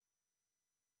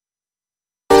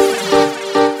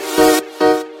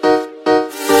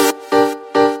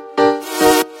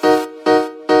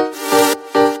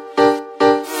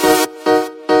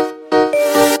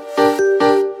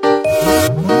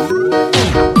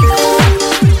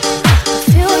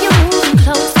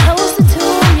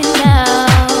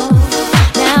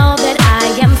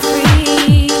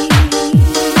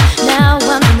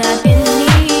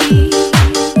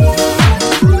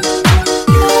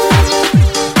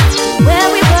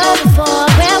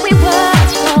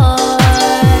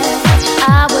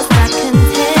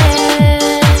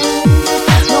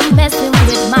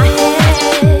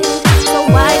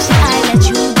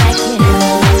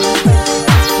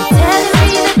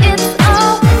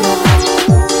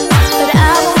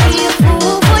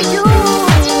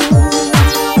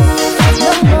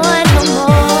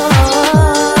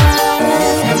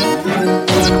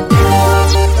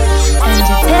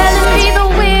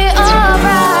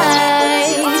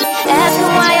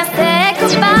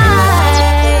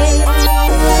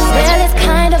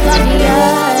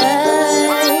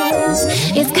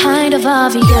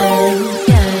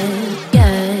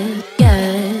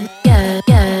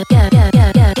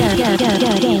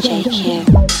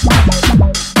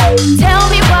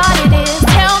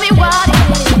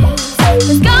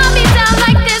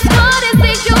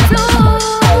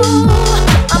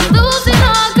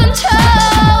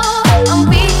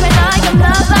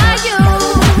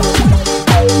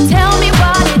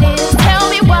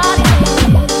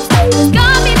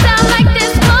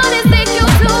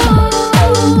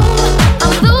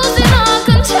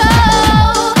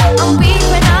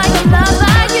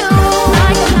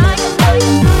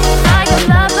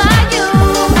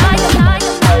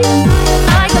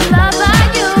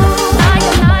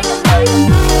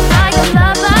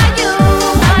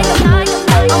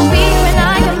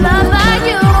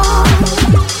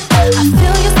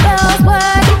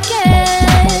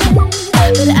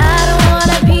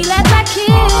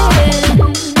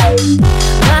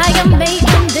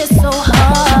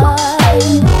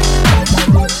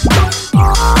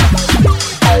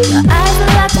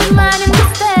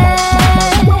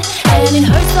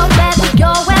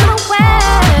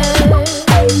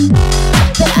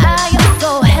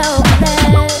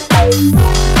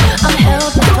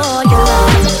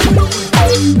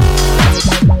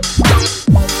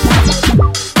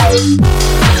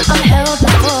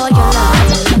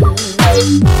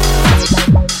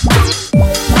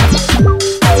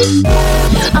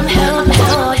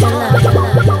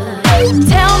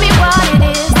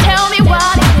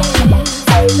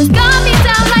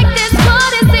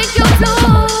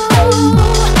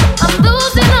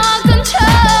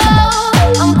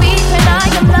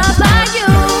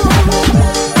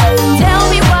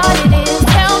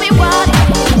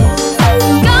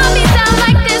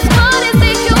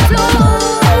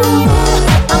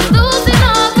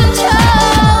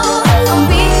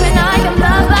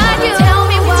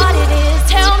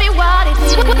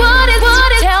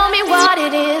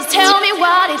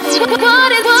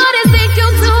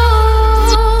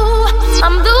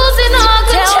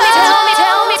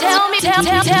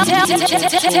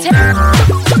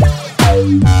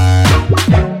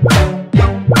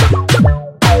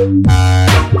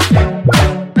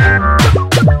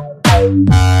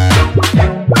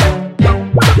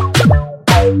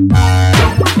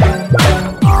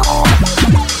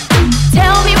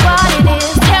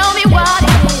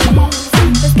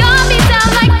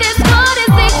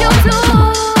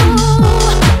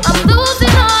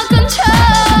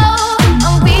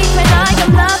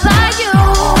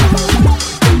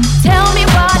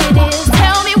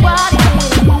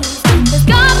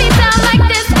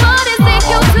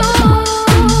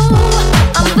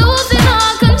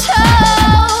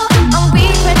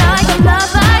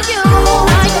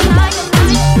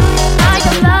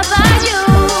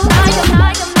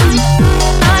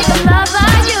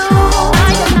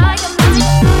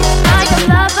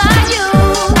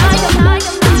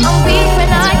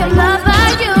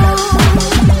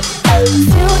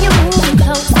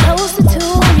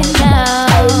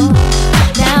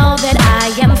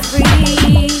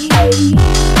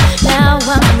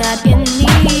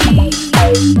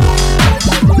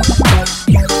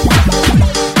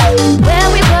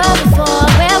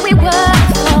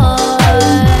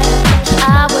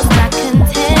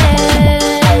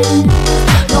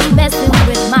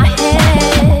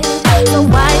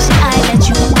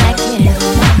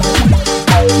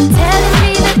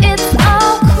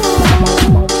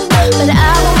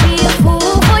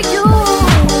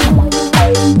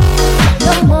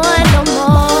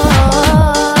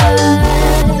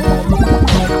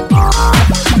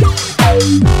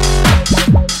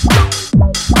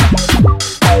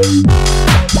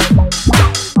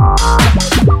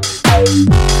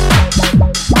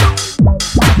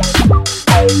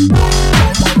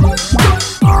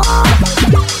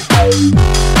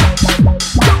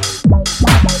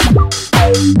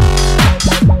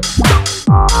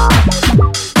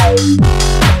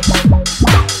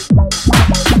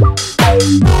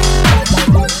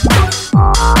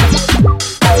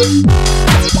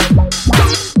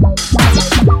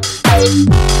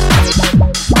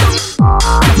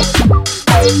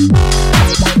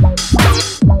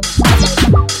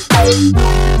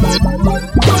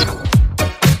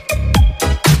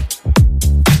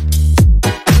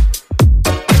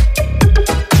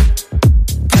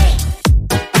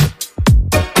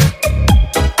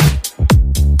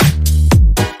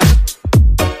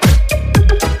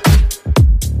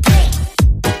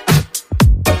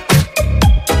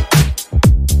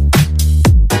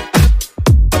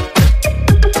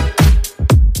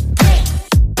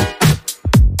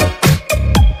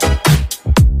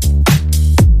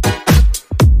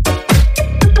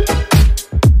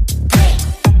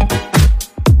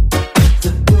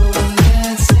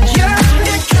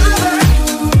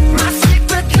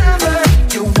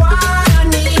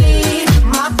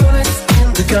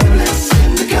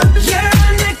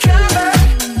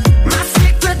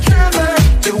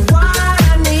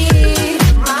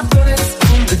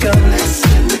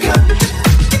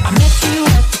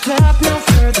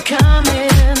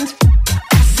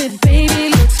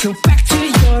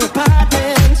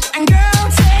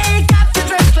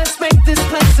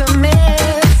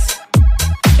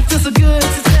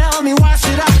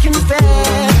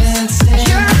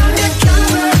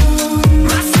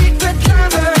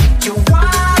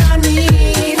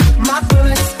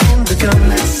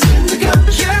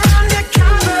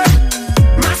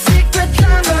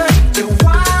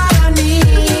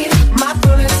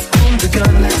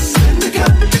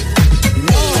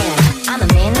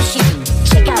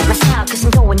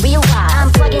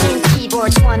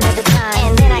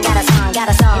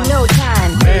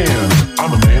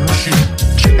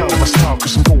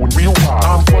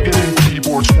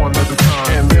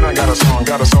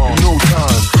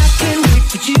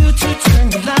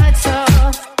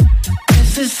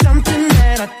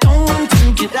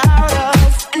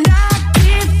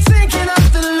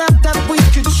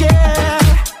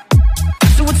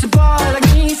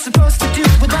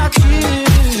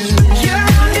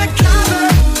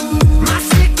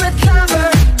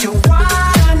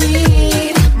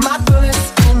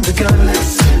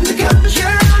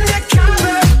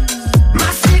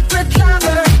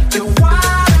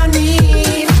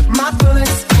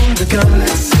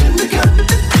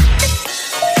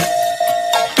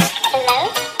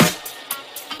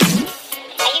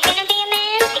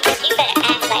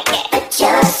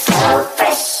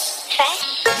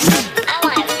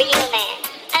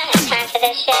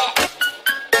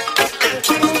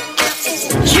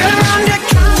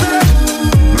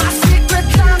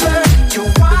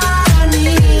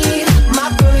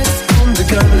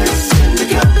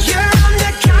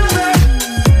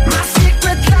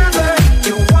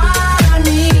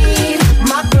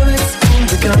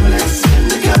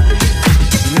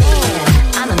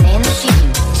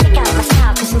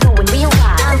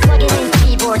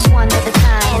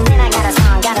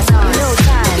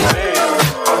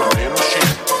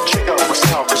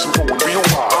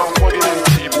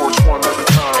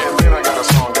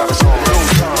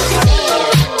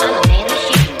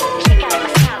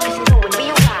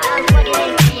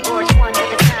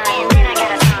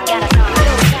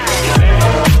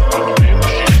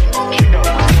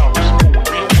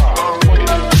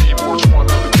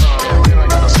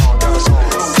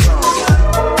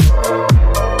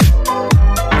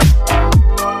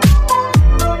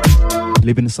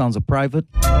Leaving the sounds of Private,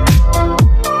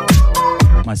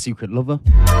 My Secret Lover,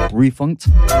 Refunked,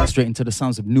 straight into the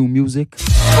sounds of new music.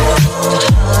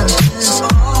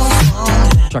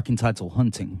 Track entitled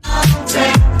Hunting.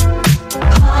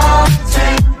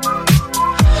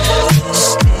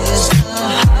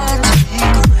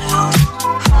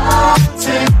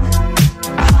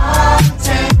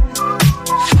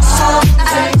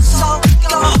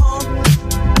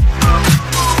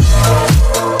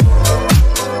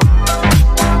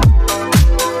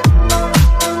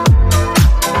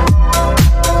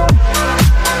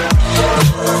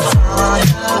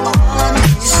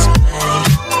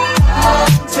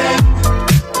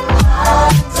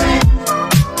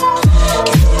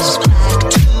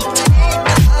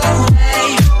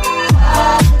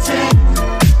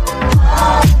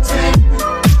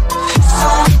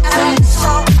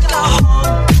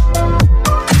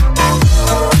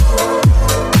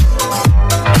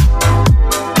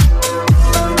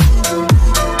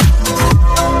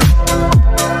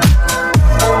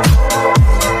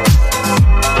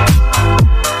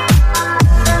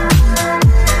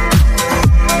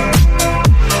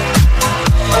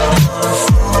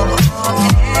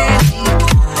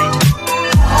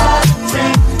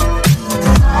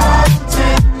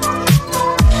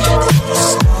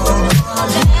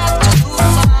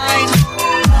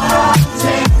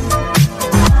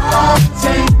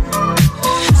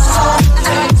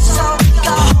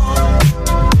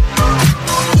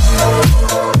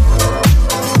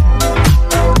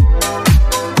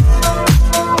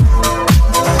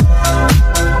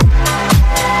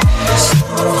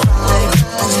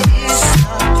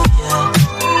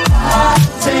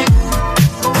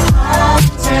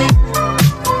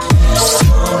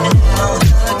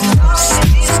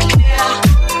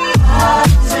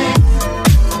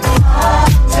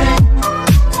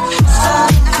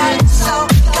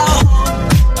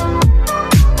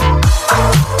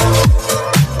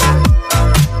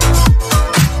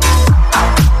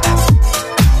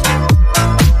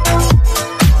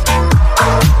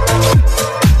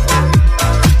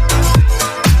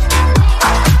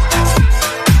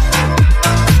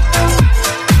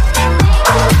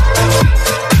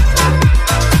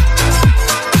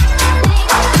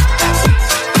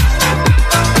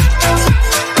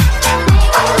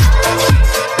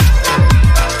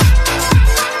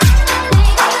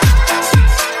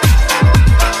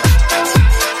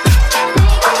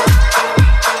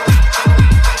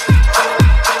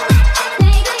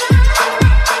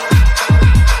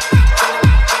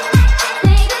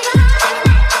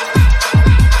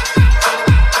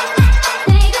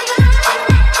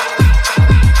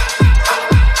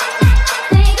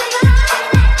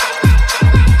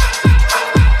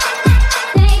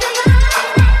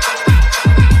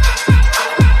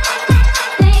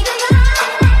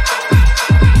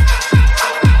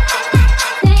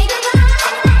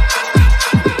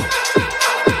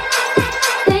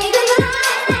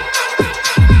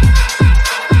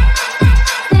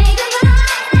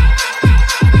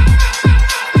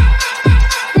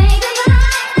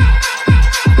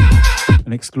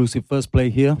 exclusive first play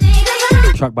here.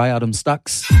 Track by Adam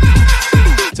Stacks.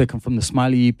 Taken from the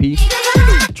Smiley EP.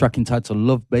 Track entitled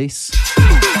Love Bass.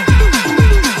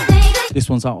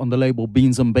 This one's out on the label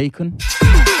Beans and Bacon.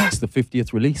 It's the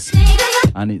 50th release.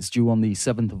 And it's due on the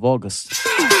 7th of August.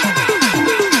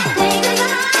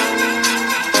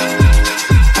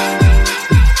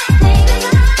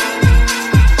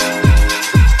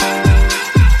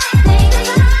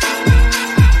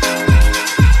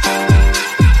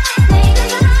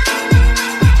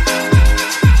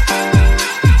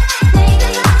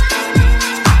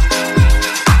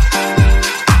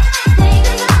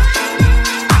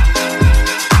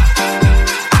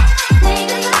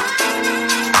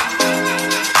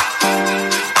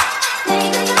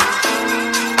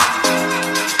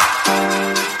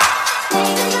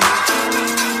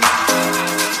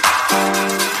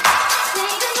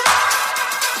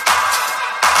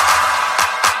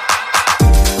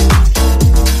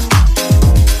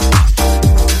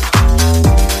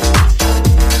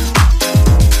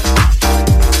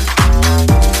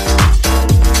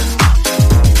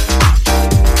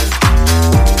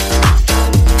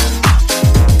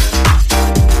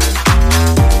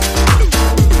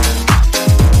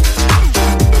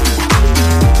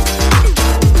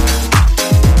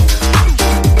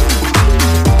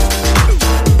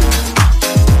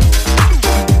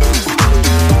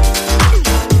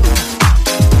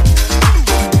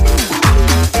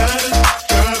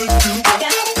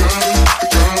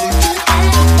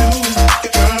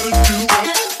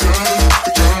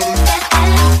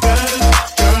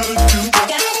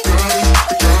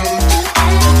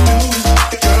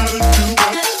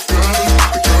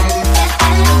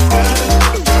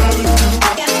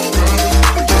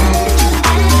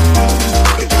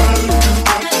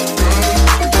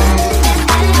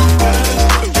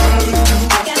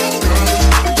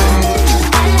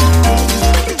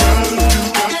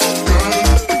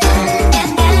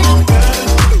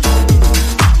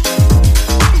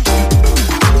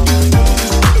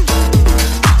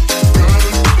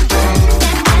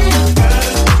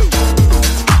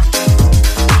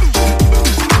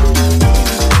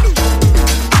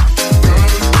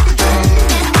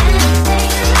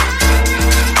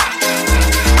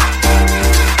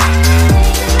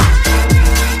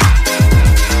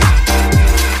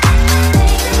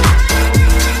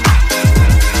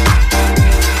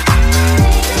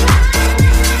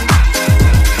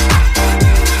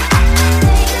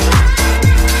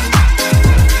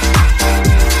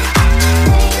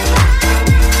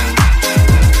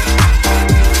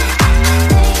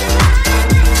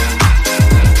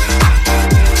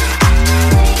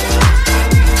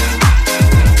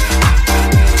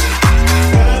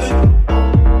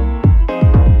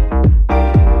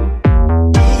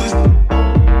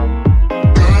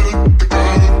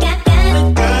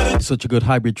 Such a good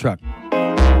hybrid track.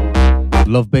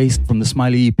 Love Bass from the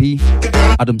Smiley EP.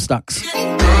 Adam Stacks.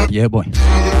 Yeah, boy.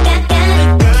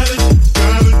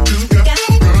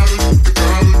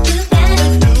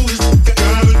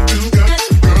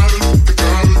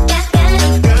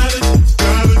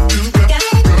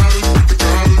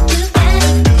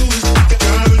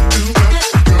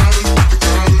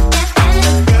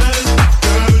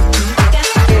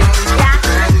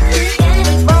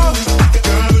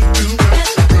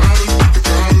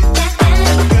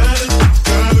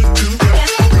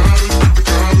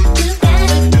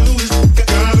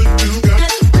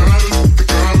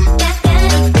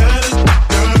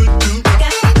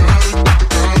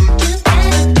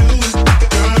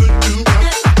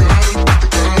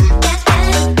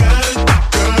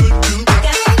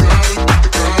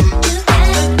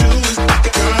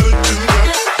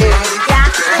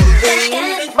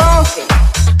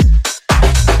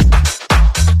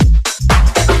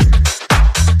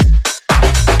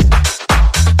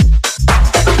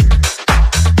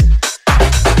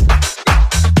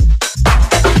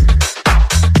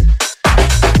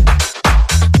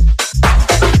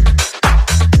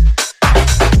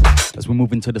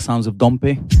 To the sounds of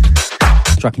Dompe,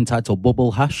 track entitled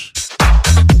Bubble Hash,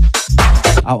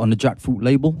 out on the Jackfruit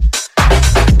label.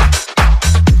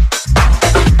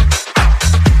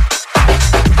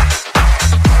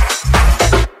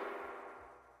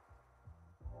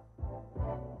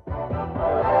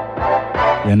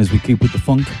 Yeah, and as we keep with the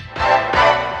funk,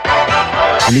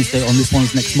 release date on this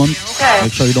one's next month. Okay.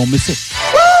 Make sure you don't miss it.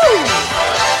 Woo!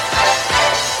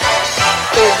 It's got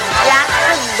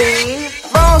to be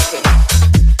funky.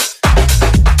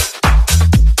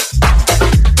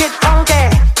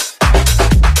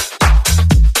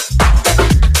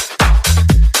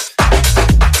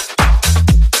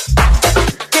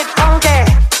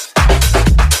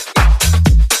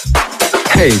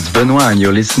 Hey, it's Benoit and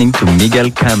you're listening to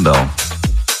Miguel Campbell.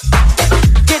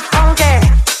 Get funky.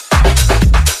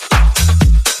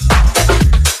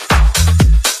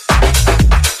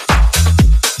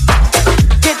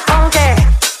 Get funky.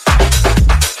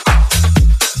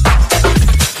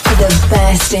 For the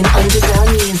best in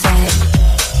underground music.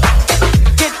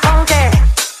 Get funky.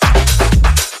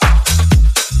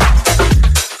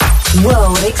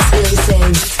 World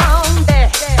exclusive.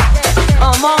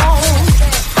 Come on.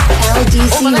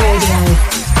 LDC Radio.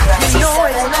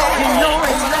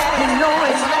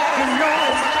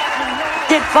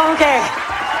 Get funky.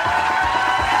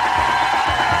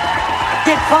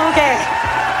 Get funky.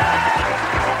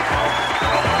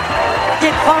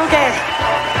 Get funky.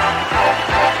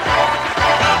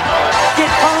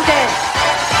 Get funky.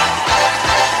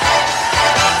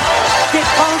 Get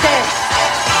funky.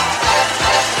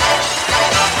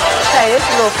 Hey, it's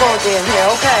a little funky in here,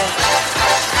 okay?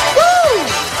 Woo!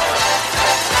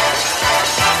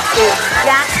 It's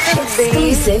got to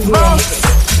be Exclusive funky. mix.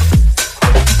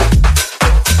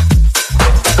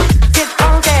 Get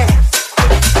funky.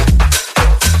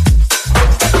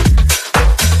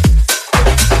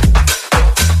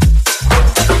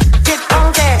 Get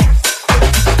funky.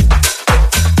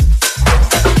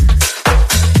 Get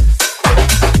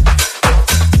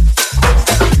funky. Get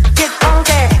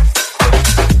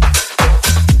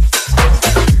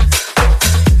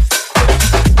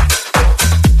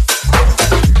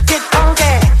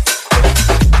funky.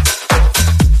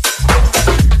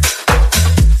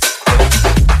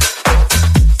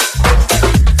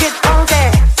 Get funky.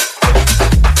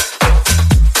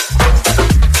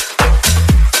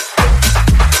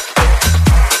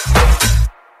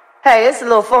 Hey, it's a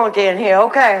little funky in here,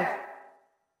 okay?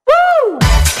 Woo!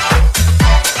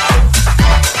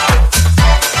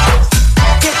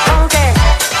 Get funky. Get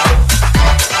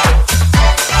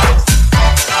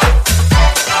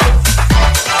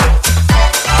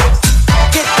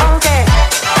funky.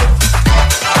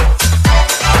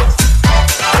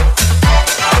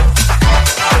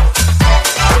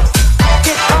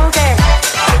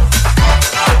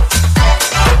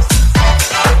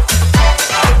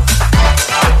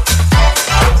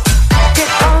 Get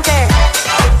funky.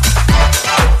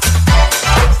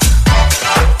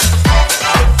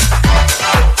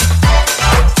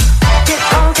 Get funky. Get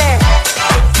funky.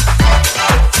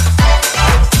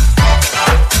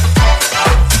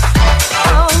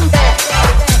 Funky.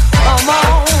 Come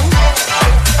on.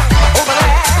 Over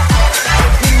there.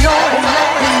 You know it, you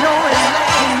know it, you know it,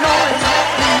 you know it,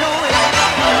 you know it.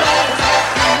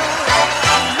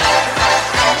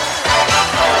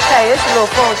 Hey, it's a little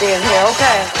funky in here,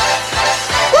 okay?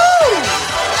 Woo!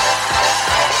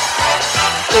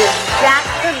 It's got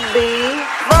to be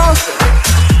funky.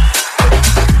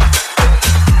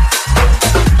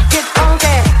 Get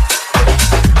funky.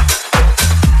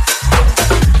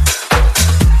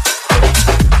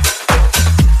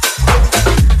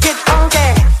 Get funky. Get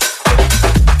funky.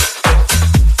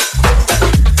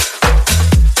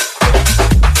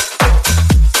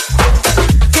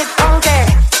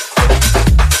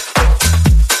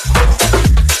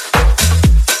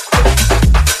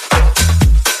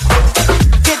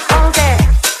 Get funky.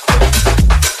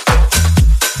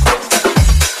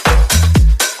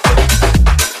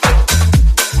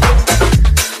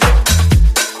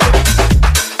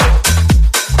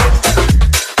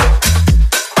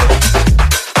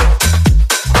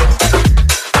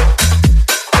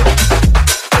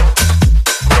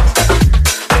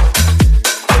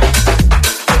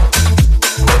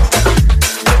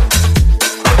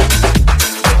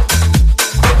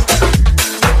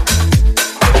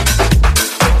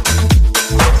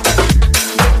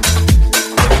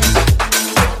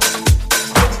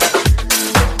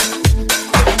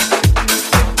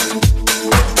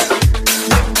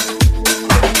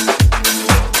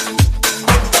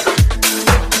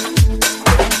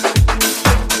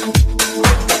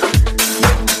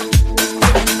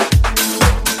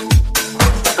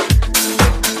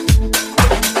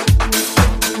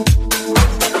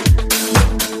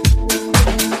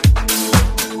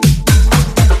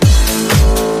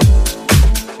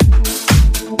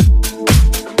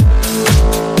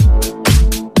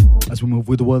 As we move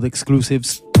with the world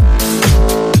exclusives,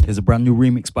 here's a brand new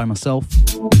remix by myself.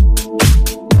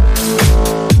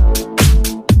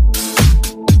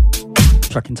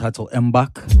 Track entitled M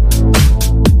Back,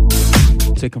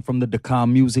 taken from the Dakar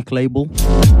Music label,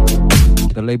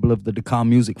 the label of the Dakar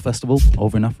Music Festival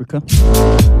over in Africa.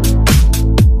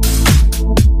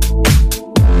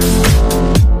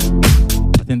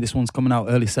 I think think this one's coming out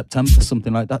early September,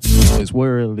 something like that. So it's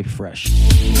really fresh.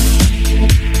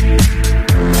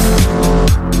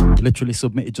 Literally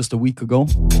submitted just a week ago.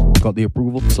 Got the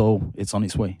approval, so it's on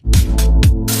its way.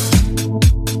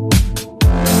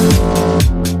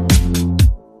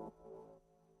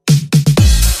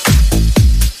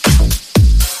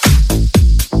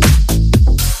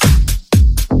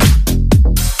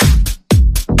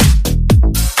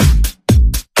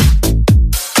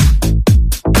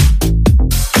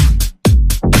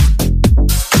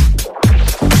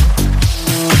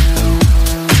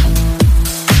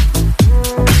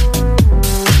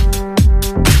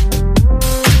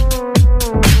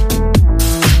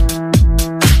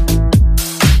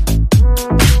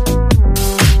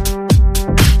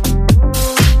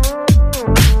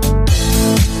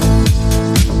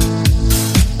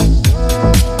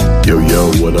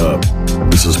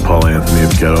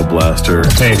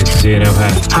 Hey, this is Ian O'Hare.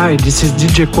 Hi, this is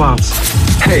DJ Quartz.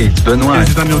 Hey, it's Benoit. This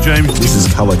is Daniel James. This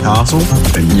is Color Castle,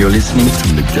 And you're listening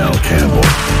to Miguel Campbell.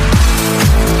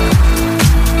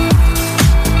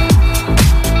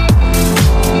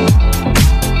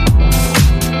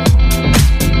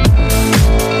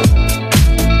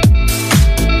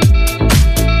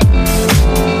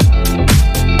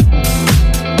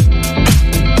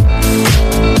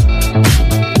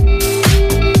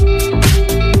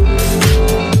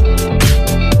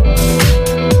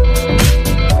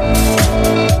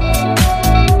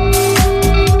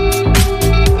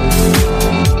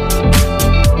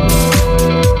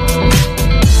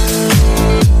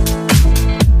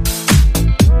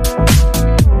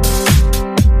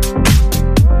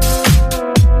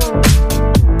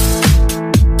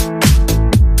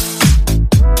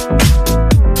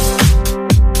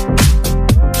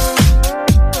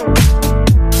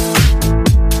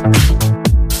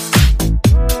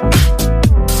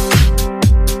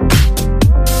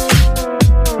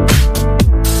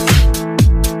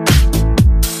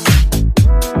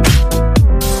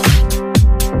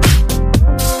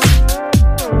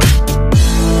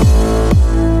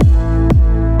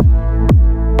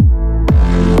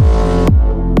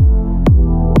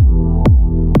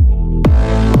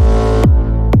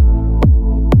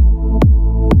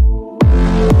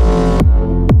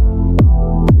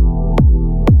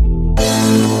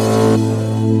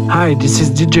 Hi, this is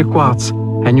DJ Quartz,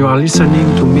 and you are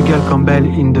listening to Miguel Campbell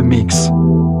in the Mix.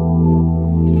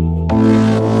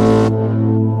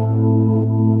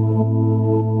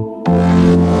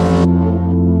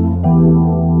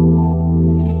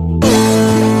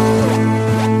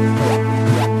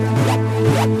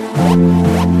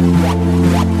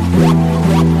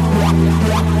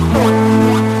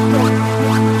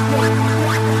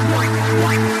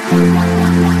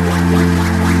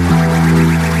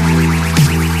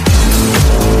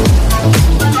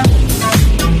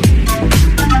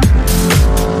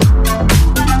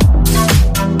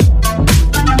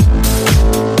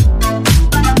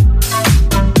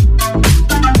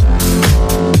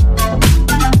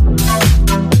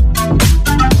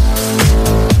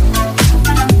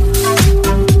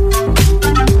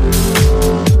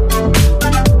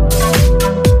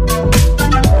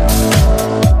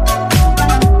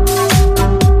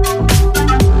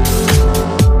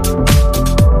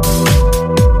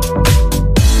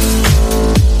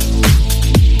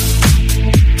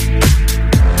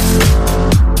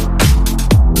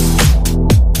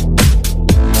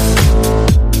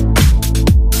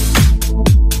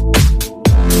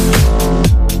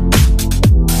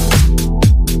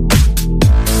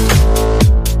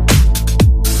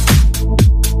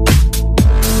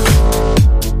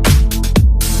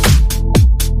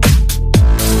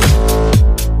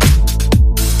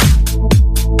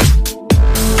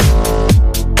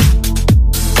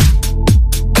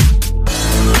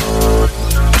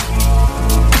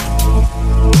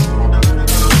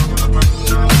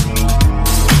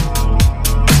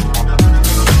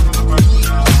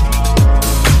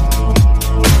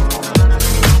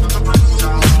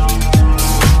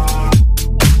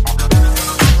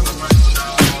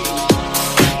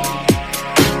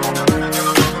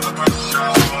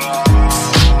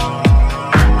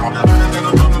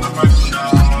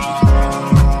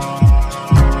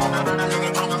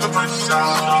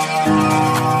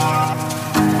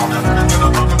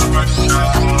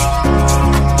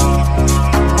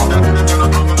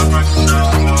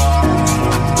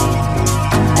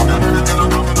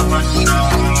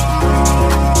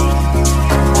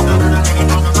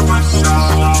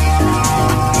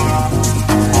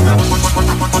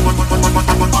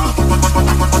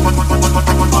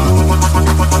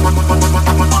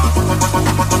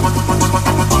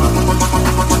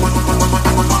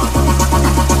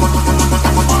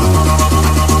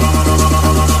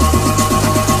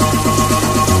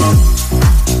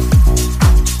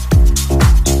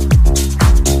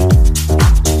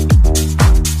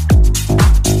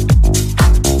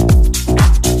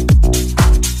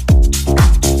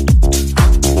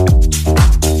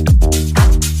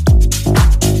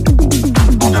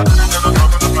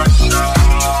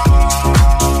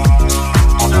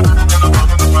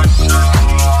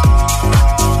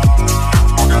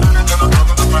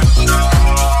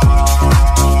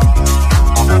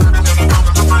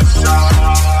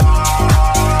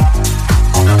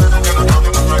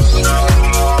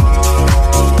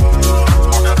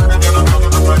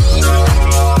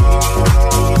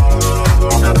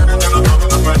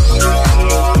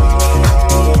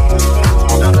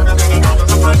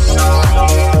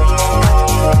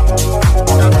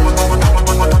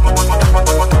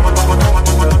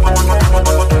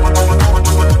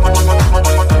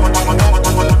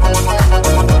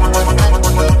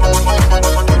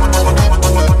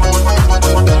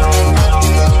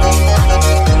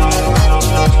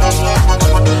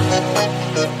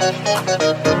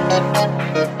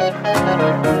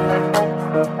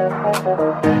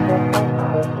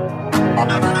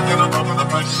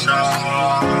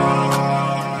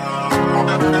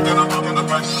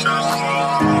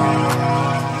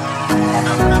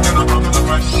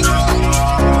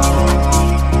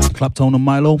 Claptone and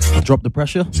Milo, Drop the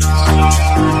Pressure.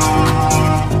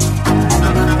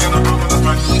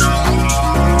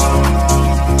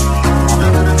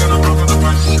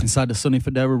 Inside the Sonny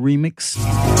Fodera remix.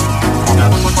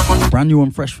 Brand new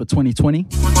and fresh for 2020.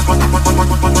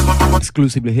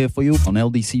 Exclusively here for you on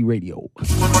LDC Radio.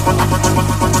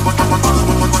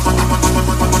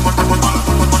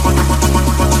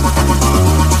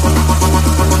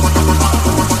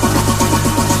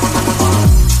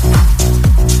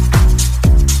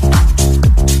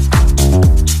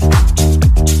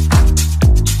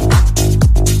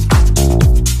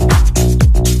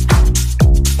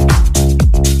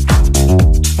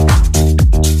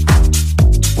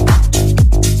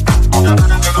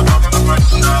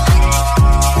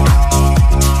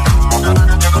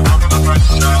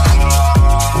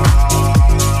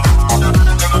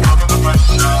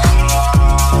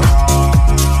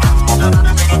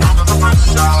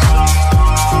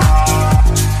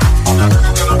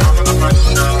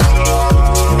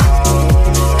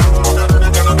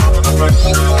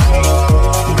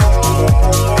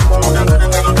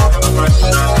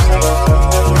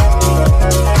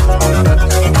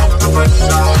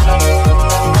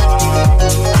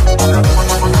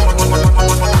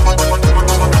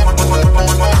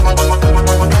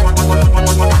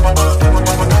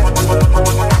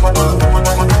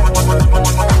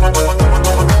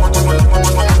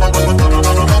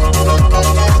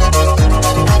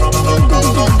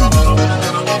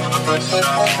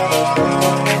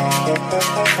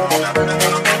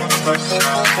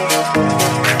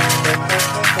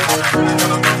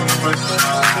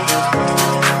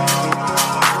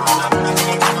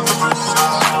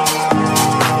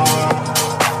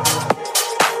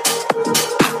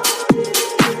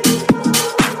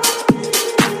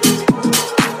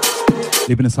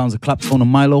 Leaving the sounds of Claptone and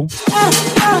Milo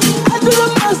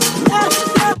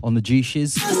on the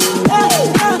G-Shiz.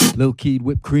 Lil Keed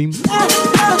Whipped Cream.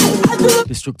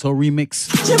 Destructo remix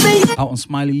out on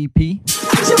Smiley EP.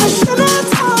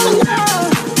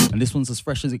 And this one's as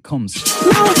fresh as it comes.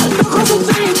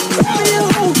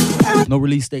 No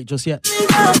release date just yet.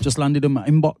 Just landed in my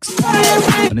inbox.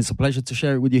 And it's a pleasure to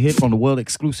share it with you here on the world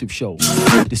exclusive show.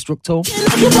 Destructo.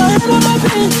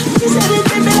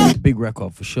 Big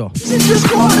record for sure.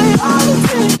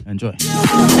 Enjoy.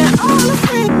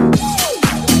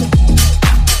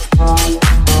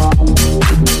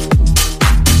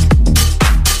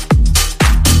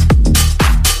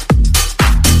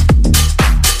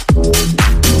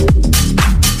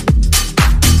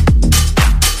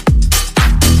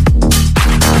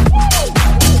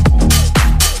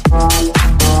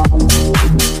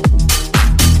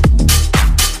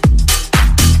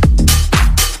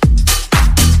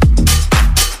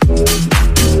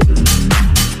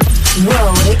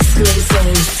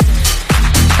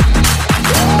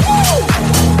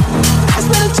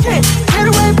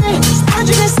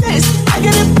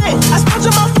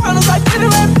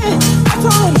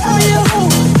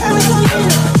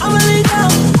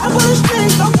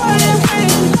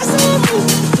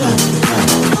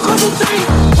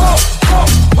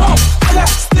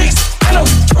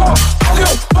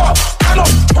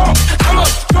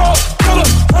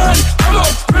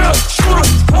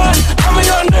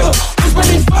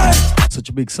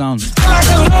 Big sound.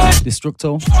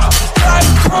 Destructo,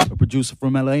 a producer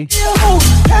from LA.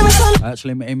 I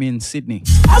actually met him in Sydney,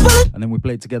 and then we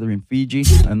played together in Fiji,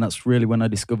 and that's really when I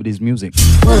discovered his music.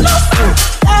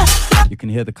 You can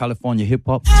hear the California hip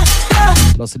hop,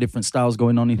 lots of different styles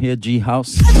going on in here. G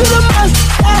house,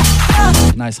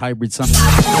 nice hybrid sound,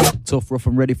 tough, rough,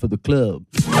 and ready for the club.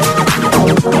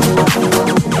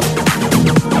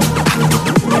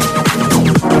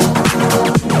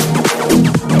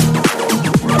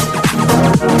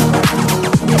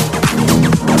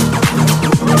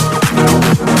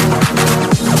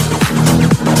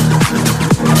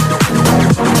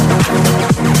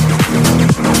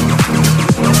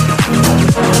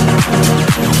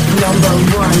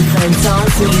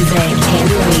 Dance music and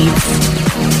leads.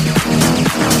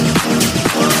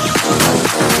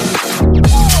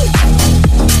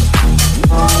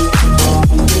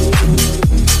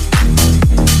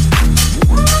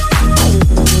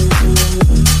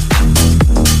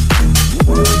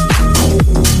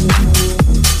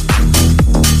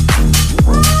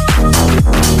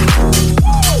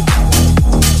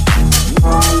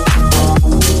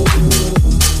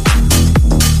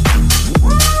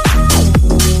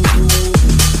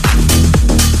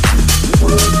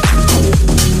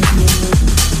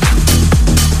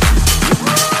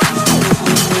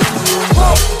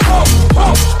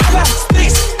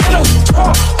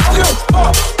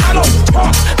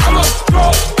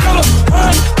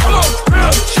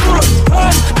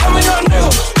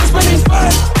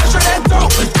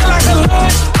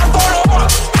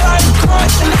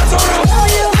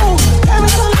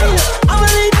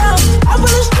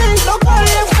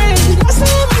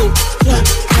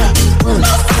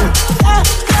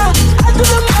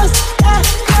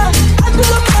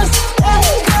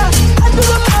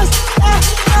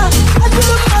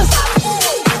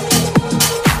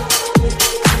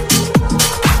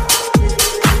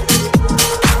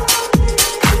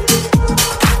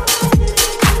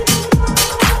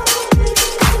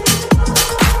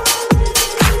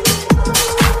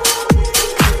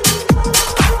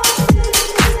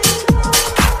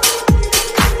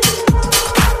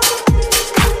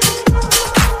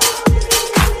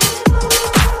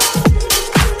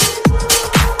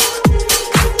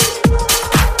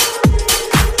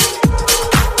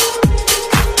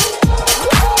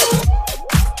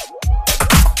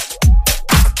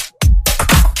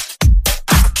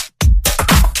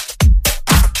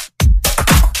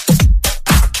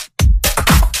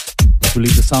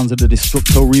 Literally the sounds of the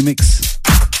Destructo remix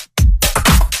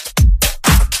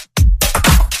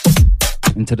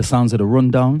into the sounds of the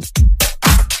Rundown,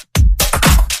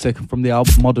 taken from the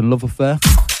album Modern Love Affair,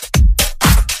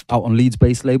 out on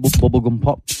Leeds-based label Bubblegum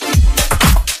Pop.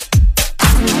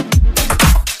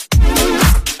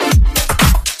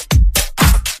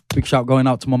 Big shout going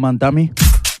out to my man Dammy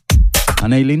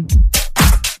and Aileen.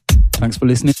 Thanks for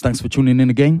listening. Thanks for tuning in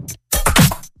again.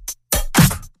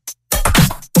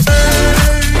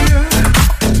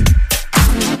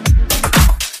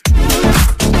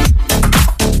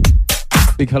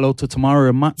 Big hello to Tamara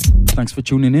and Matt. Thanks for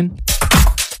tuning in.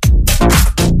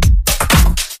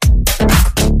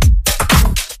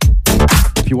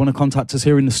 If you want to contact us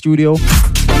here in the studio,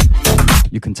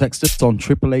 you can text us on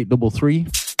 88833.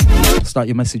 Start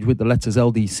your message with the letters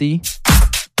LDC.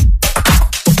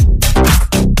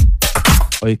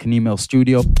 Or you can email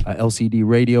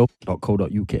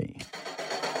studio@lcdradio.co.uk.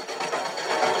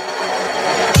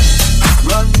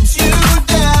 Runs you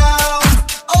down,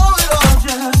 oh it all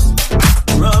just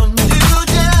runs you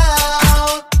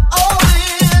down, all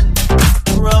in.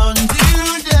 Runs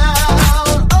you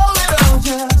down, oh it all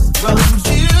just runs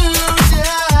you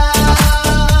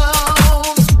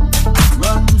down.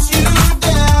 Runs you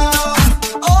down,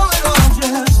 oh it all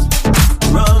just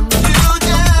runs you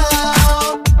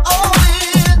down, all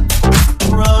in.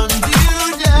 Runs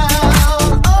you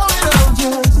down, oh it all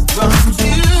just runs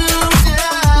you down.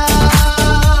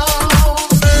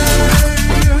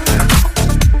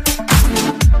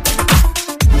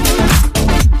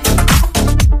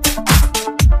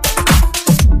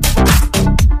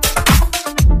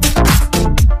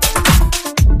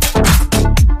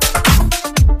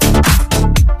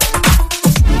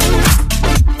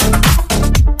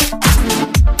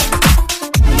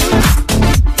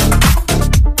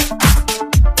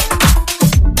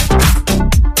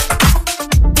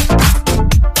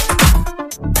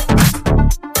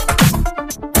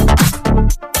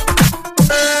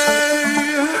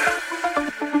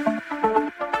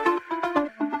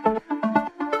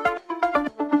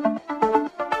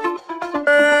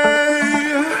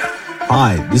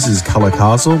 Hi, this is Color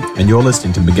Castle, and you're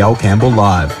listening to Miguel Campbell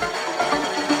Live.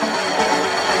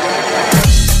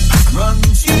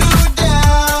 Runs you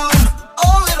down,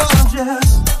 oh it all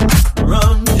just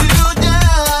runs you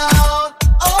down,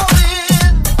 all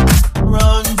in.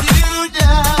 Runs you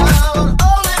down,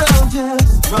 oh it all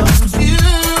just runs you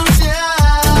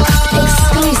down.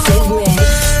 Exclusive mix.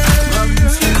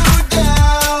 Runs you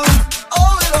down,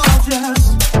 oh it all just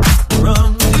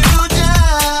runs you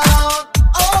down,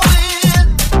 all in.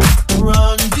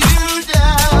 Runs you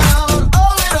down,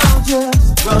 oh it all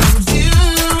just runs you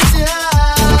down.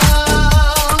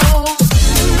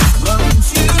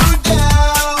 Runs you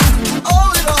down,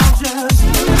 oh it all just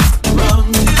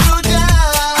runs you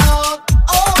down,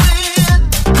 all in.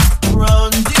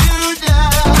 Runs you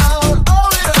down, oh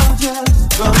it all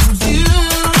just runs you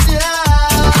down.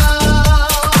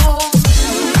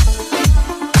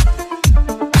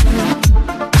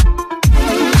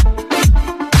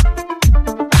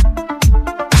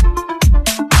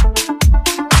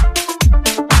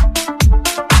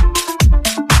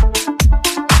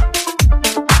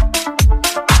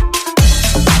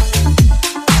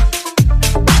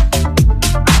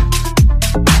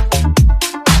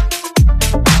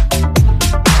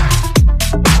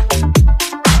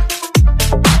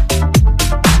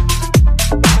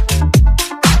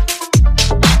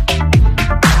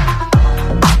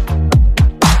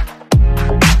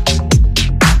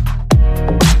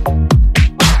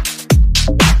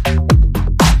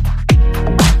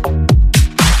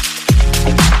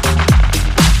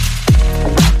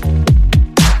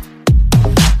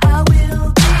 I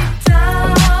will be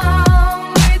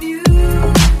down with you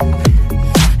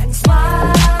and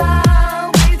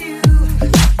smile with you.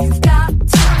 You've got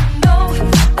to know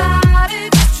that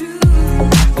it's true.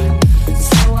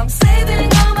 So I'm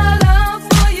saving all my love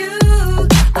for you.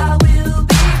 I will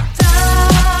be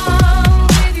down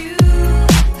with you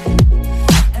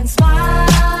and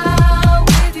smile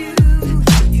with you.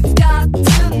 You've got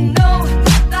to know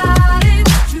that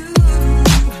it's true.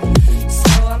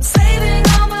 So I'm saving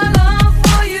all my love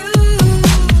for you.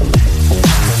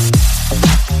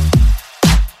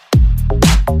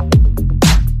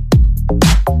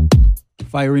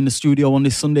 Fire in the studio on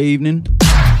this Sunday evening.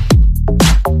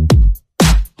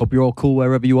 Hope you're all cool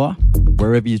wherever you are,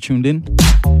 wherever you're tuned in.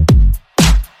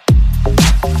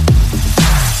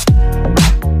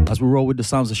 As we roll with the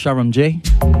sounds of Sharon J.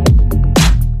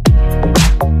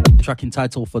 Track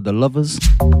entitled For the Lovers.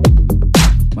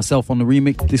 Myself on the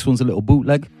remix. This one's a little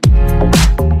bootleg.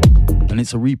 And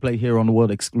it's a replay here on the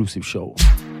World Exclusive Show.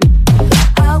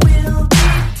 I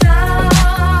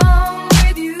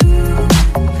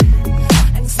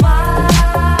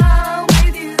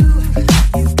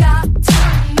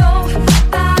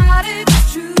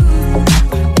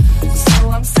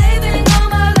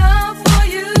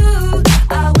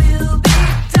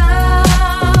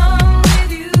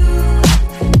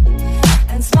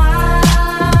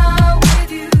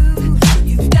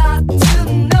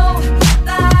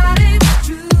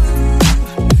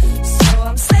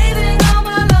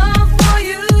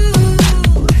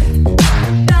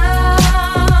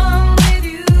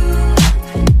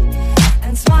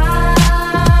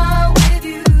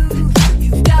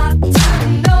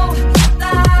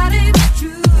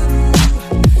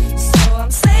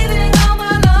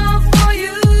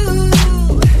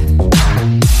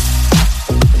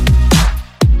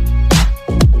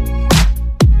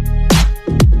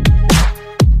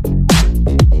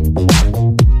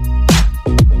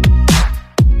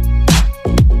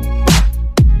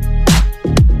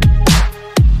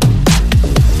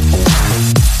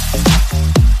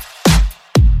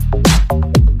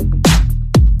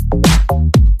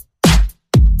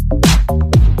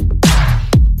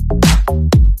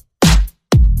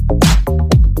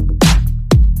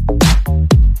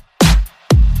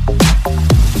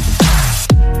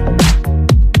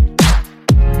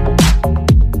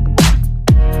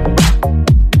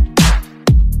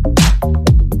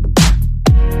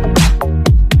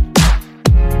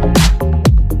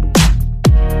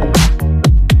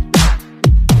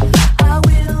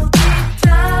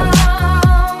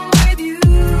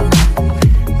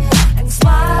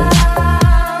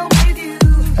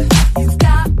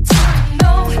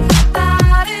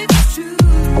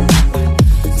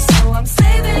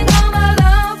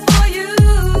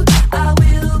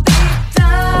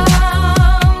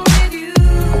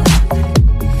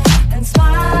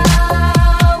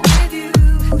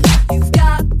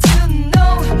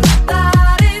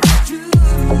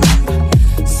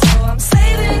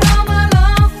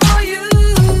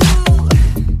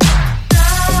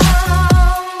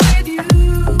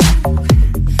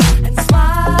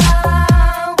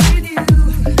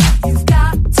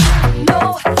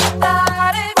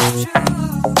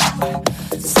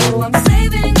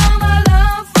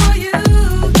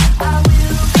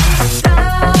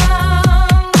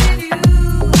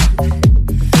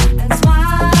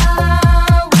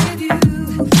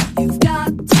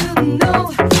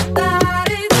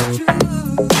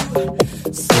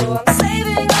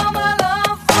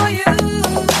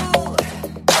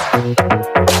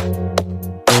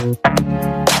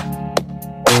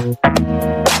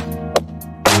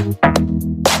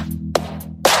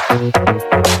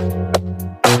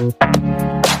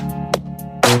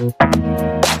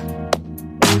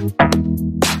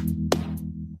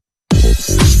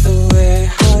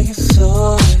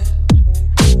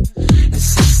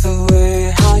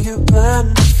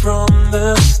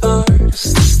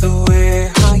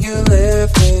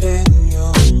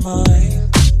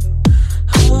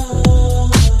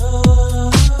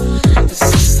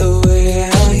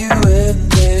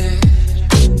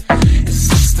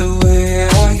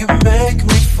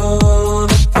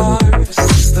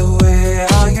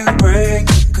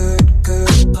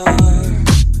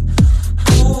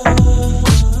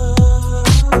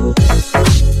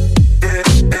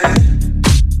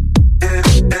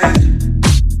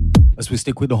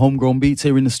With the homegrown beats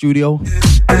here in the studio.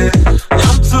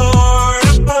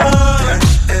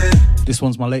 This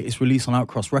one's my latest release on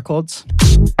Outcross Records.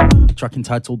 The track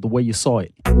entitled The Way You Saw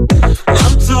It.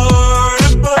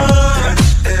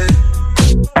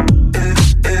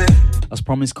 As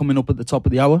promised, coming up at the top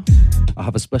of the hour, I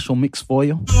have a special mix for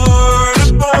you.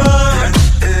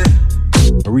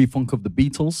 A refunk of the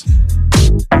Beatles.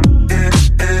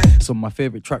 Some of my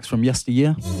favourite tracks from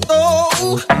yesteryear.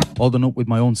 All done up with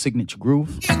my own signature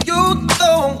groove. You don't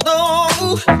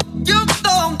know, you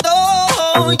don't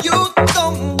know, you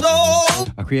don't know.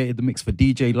 I created the mix for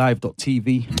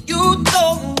DJLive.tv. You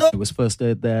don't know. It was first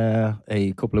aired there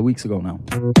a couple of weeks ago now.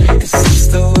 It's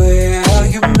just the way how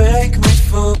you make me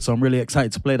feel. So I'm really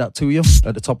excited to play that to you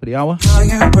at the top of the hour. How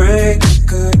you break it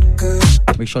good, good.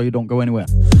 Make sure you don't go anywhere.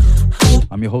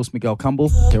 I'm your host, Miguel Campbell,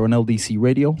 here on LDC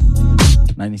Radio,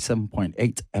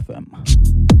 97.8 FM.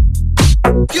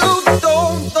 You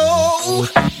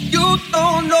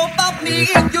don't know about me,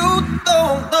 you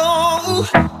don't know,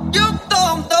 you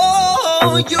don't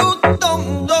know, you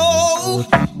don't know,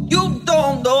 you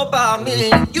don't know about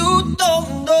me, you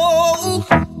don't know,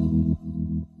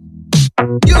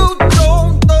 you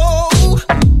don't know,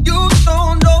 you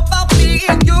don't know about me,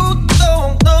 you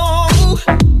don't know,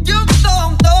 you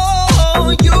don't know,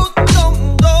 you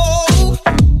don't know,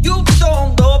 you don't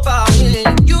know about me.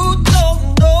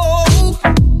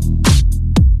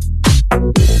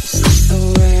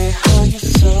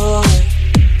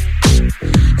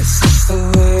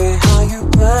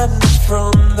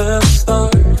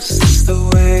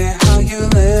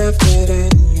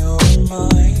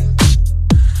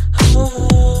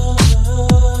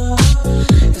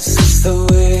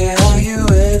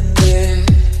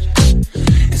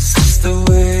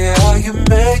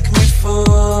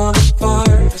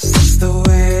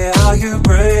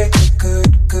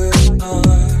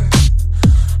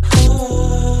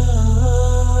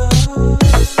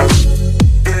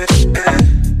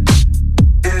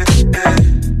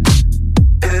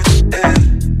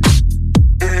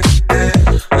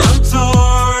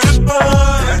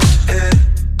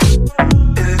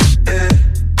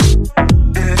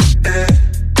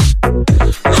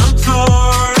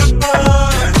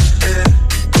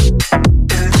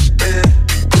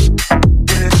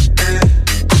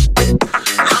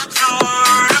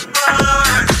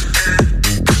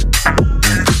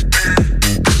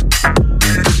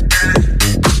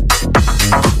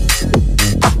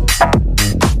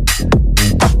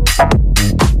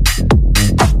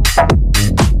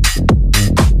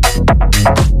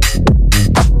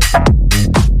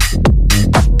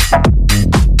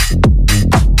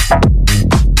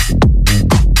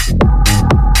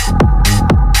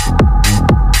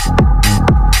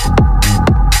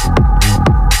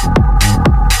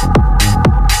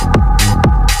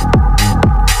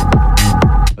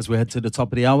 head to the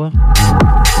top of the hour.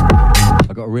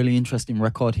 I got a really interesting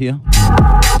record here,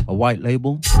 a white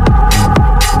label.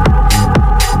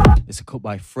 It's a cut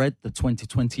by Fred, the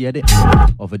 2020 edit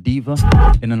of A Diva,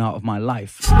 In and Out of My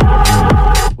Life.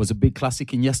 Was a big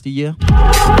classic in yesteryear.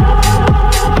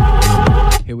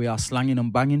 Here we are slanging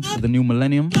and banging for the new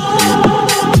millennium.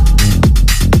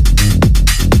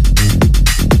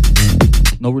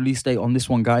 No release date on this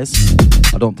one, guys.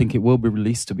 I don't think it will be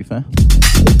released, to be fair.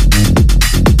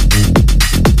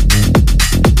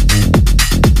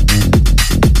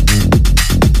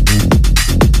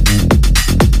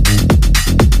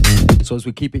 So as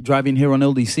we keep it driving here on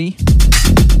LDC,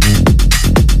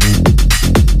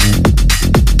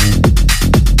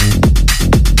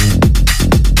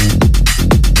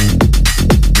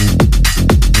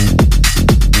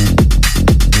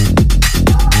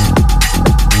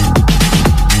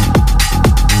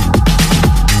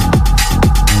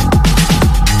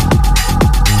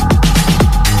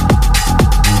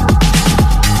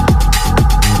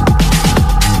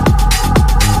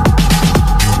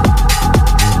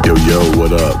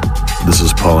 What up? This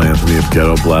is Paul Anthony of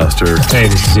Ghetto Blaster. Hey,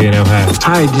 this is Ian O'Hare.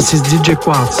 Hi, this is DJ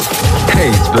Quartz. Hey,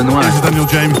 it's Benoit. This is Daniel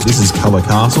James. This is Color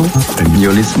Castle. And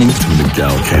you're listening to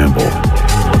Miguel Campbell.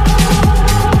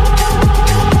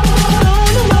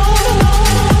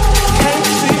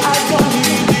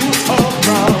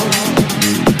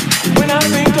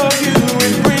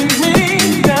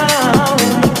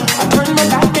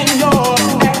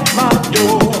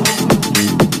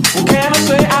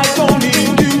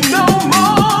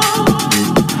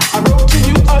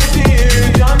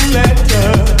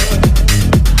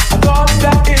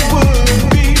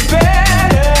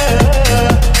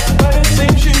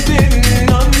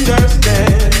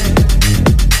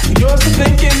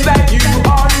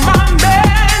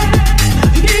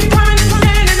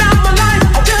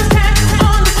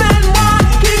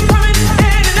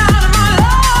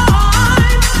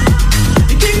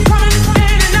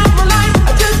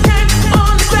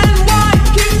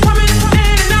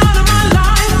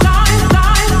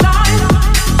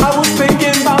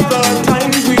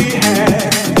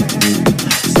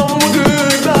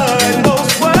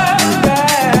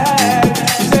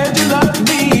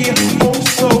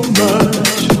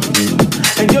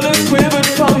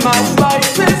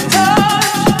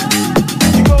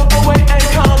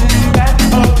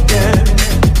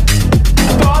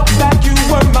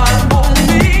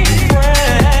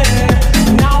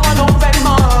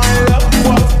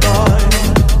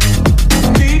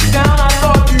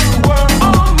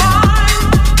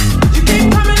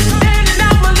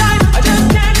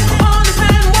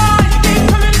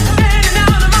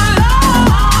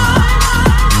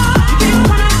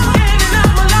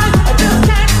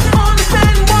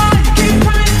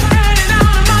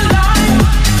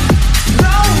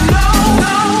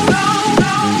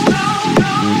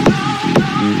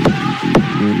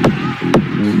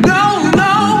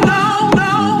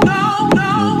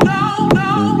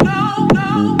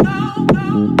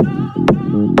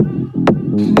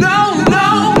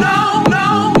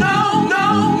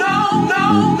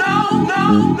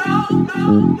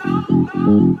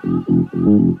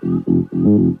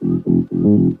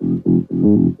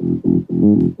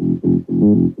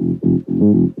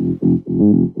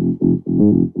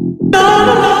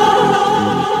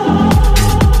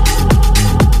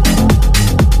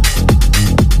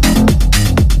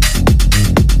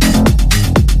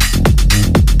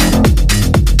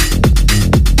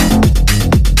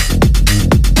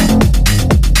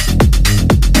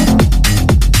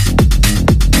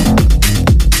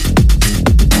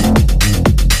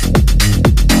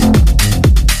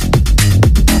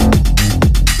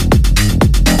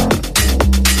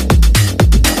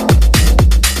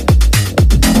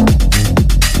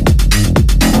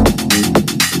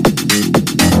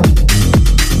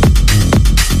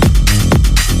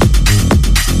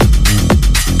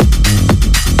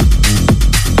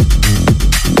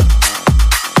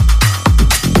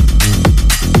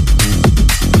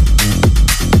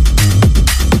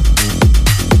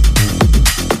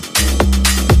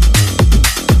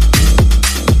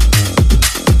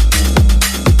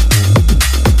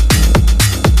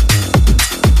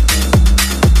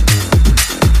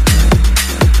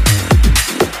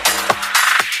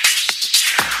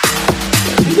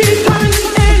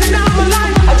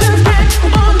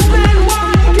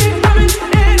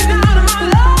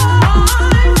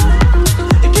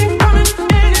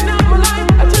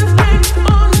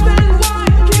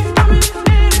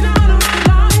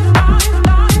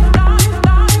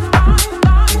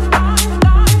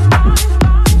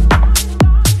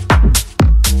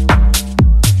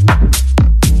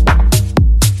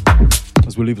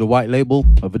 the white label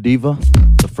of Adiva,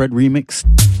 the Fred remix.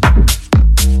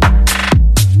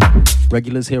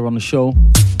 Regulars here on the show,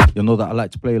 you'll know that I like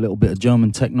to play a little bit of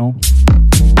German techno.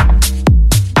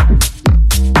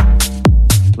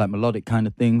 Like melodic kind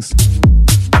of things.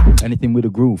 Anything with a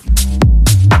groove.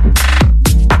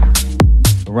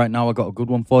 But right now I got a good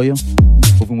one for you.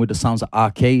 Moving with the sounds of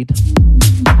Arcade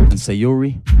and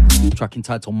Sayuri. Track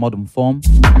entitled Modern Form.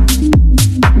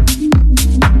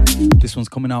 This one's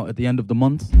coming out at the end of the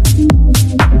month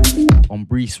on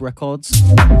Breeze Records.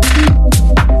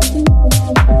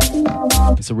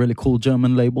 It's a really cool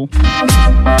German label.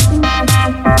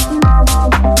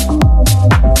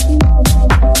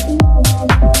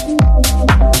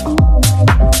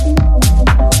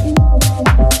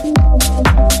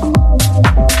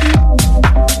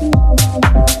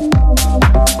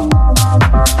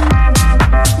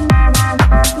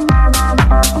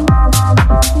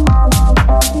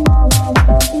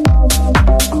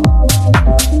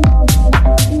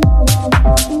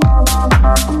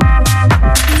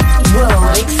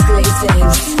 World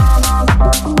exclusive.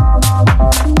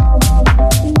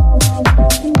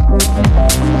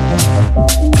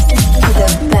 The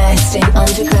best in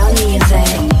underground music.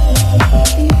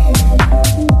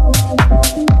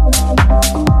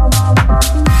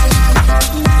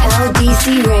 LDC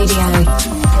Radio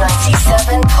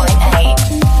 97.8.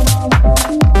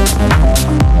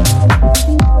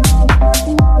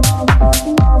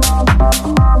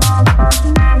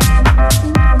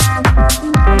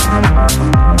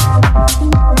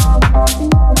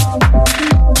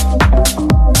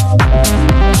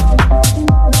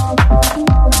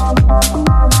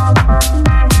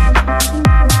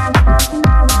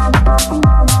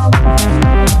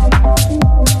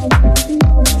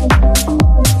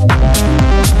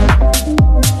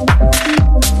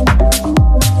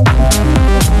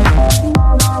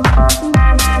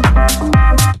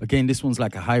 Again, this one's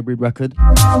like a hybrid record.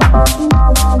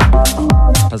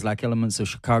 Has like elements of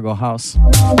Chicago house,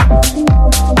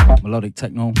 melodic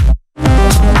techno,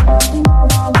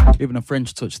 even a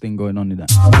French touch thing going on in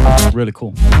that. Really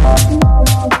cool.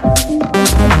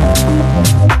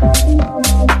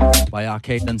 By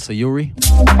Arcade and Sayuri.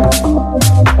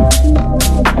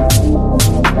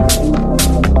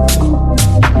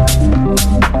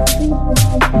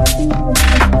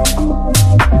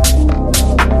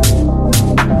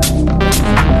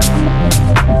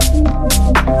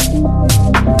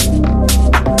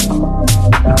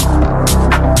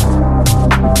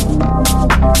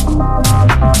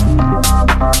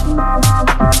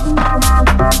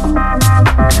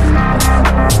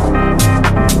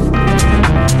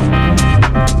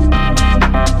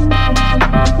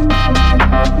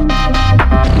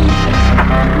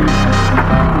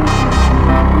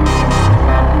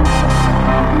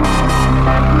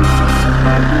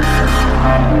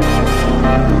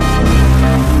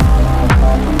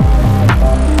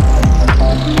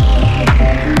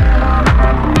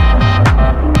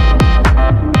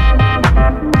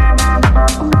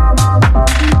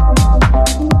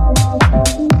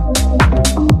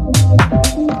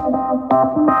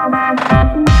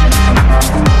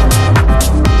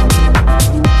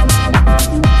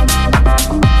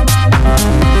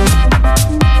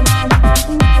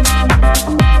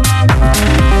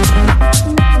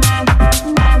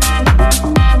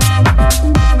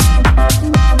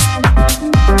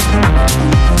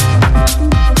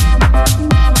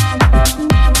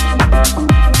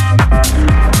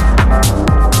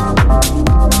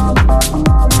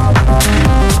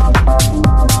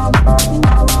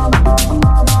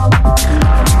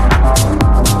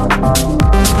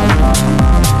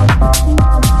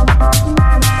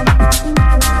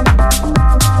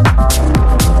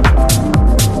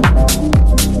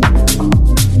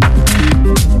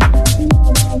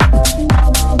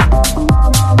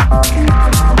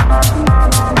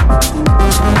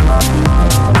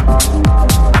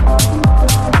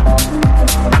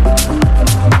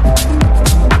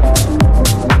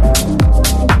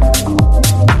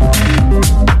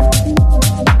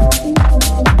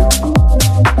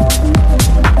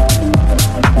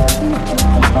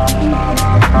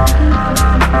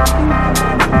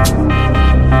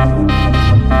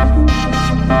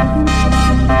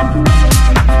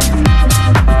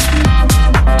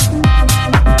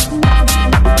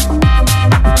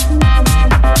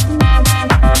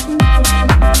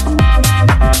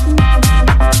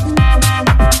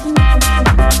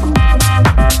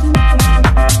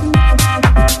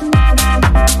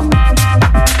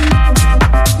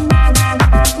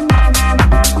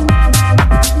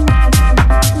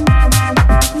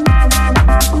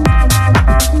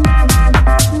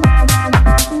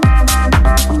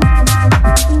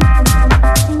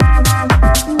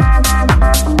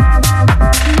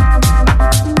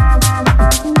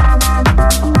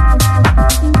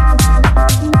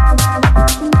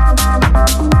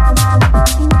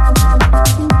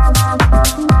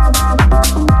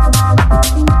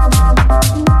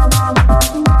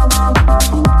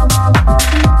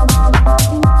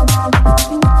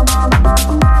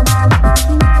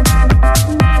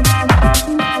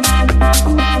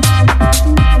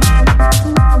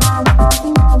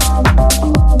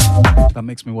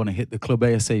 Club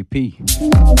ASAP.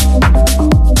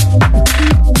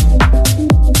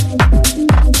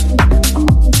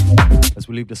 As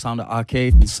we leave the sound of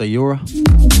Arcade and Sayura.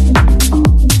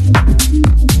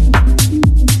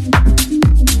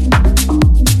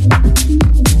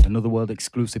 Another world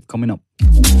exclusive coming up.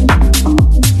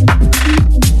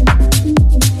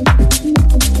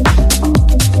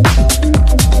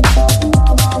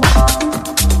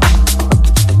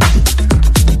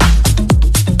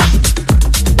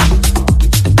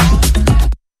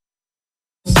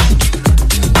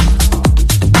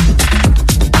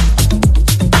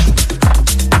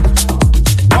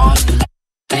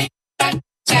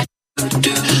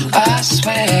 I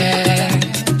swear.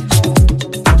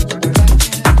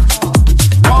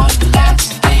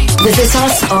 Visit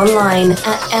us online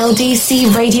at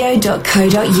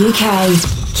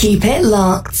ldcradio.co.uk. Keep it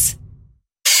locked.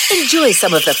 Enjoy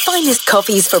some of the finest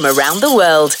coffees from around the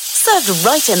world, served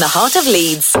right in the heart of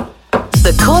Leeds.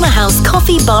 The Corner House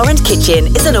Coffee Bar and Kitchen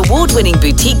is an award-winning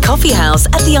boutique coffee house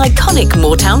at the iconic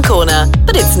Moortown Corner.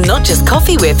 But it's not just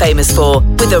coffee we're famous for,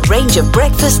 with a range of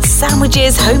breakfasts,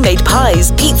 sandwiches, homemade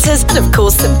pies, pizzas, and of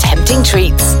course some tempting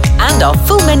treats. And our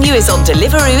full menu is on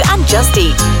Deliveroo and Just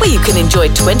Eat, where you can enjoy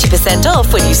 20%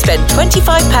 off when you spend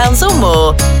 £25 or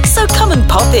more. So come and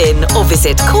pop in or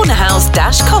visit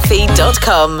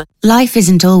cornerhouse-coffee.com. Life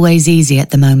isn't always easy at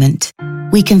the moment.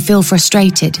 We can feel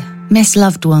frustrated, miss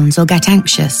loved ones, or get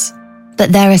anxious.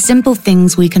 But there are simple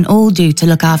things we can all do to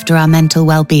look after our mental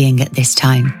well-being at this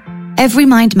time. Every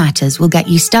Mind Matters will get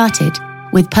you started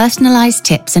with personalised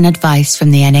tips and advice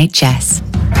from the NHS.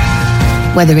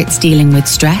 Whether it's dealing with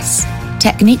stress,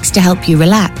 techniques to help you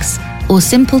relax, or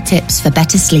simple tips for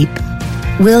better sleep,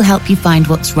 we'll help you find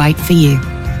what's right for you.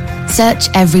 Search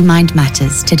Every Mind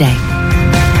Matters today.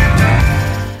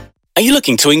 Are you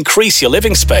looking to increase your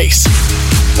living space?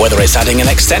 Whether it's adding an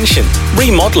extension,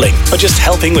 remodeling, or just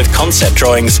helping with concept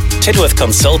drawings, Tidworth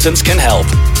Consultants can help.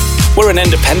 We're an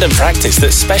independent practice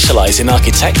that specialise in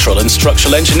architectural and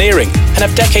structural engineering and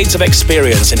have decades of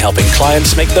experience in helping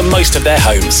clients make the most of their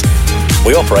homes.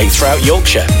 We operate throughout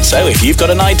Yorkshire, so if you've got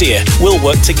an idea, we'll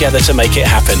work together to make it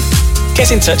happen.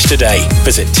 Get in touch today.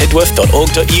 Visit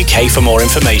tidworth.org.uk for more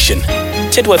information.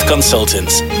 Tidworth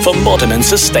Consultants, for modern and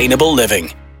sustainable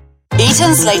living.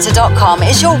 EatonSlater.com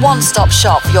is your one-stop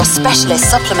shop for your specialist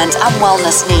supplement and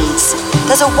wellness needs.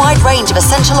 There's a wide range of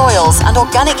essential oils and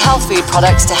organic health food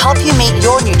products to help you meet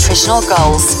your nutritional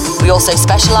goals. We also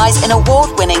specialise in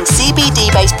award-winning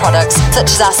CBD-based products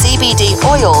such as our CBD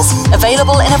oils,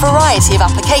 available in a variety of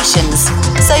applications.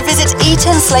 So visit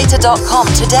EatonSlater.com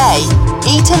today.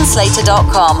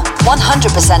 EatonSlater.com,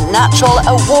 100% natural,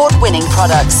 award-winning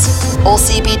products. All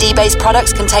CBD-based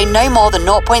products contain no more than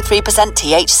 0.3%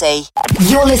 THC.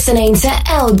 You're listening to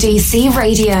LDC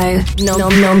Radio,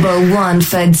 number one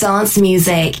for dance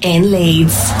music in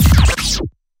Leeds.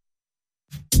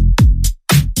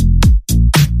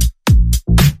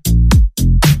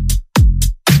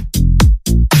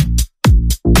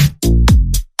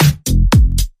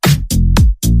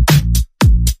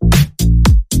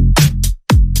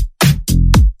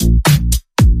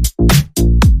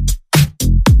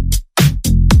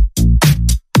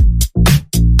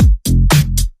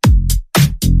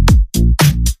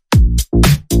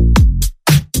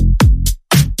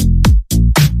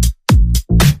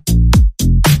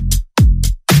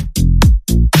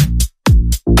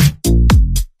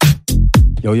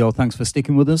 Yo, thanks for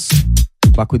sticking with us.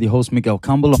 Back with your host, Miguel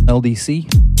Campbell on LDC.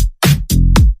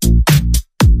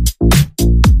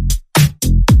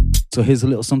 So here's a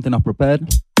little something I prepared.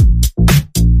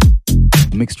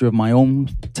 A mixture of my own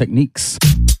techniques,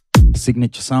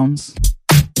 signature sounds,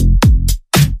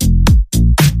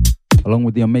 along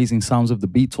with the amazing sounds of the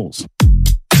Beatles.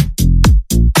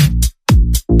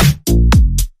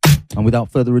 And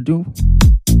without further ado,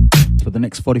 for the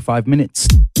next 45 minutes,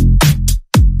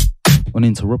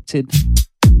 uninterrupted,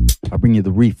 I bring you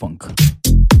the Refunk.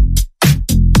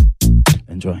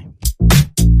 Enjoy.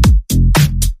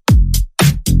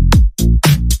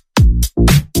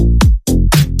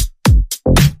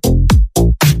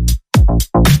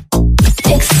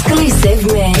 Exclusive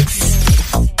mix.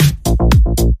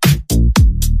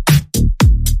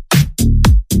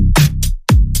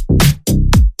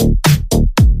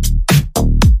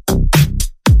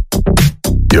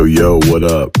 Yo, what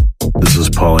up? This is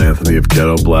Paul Anthony of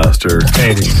Ghetto Blaster.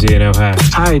 Hey, this is Ian O'Hare.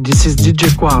 Hi, this is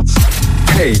DJ Quartz.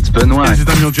 Hey, it's Benoit. This is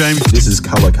Daniel James. This is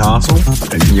Color Castle.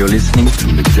 And you're listening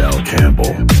to Miguel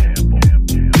Campbell.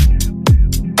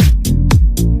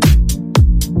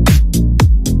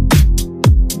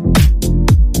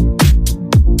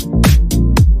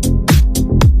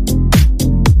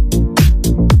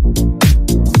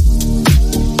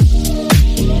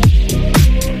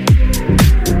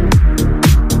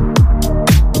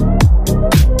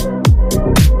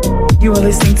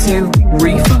 listening to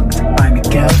Refunked by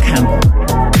Miguel Campbell.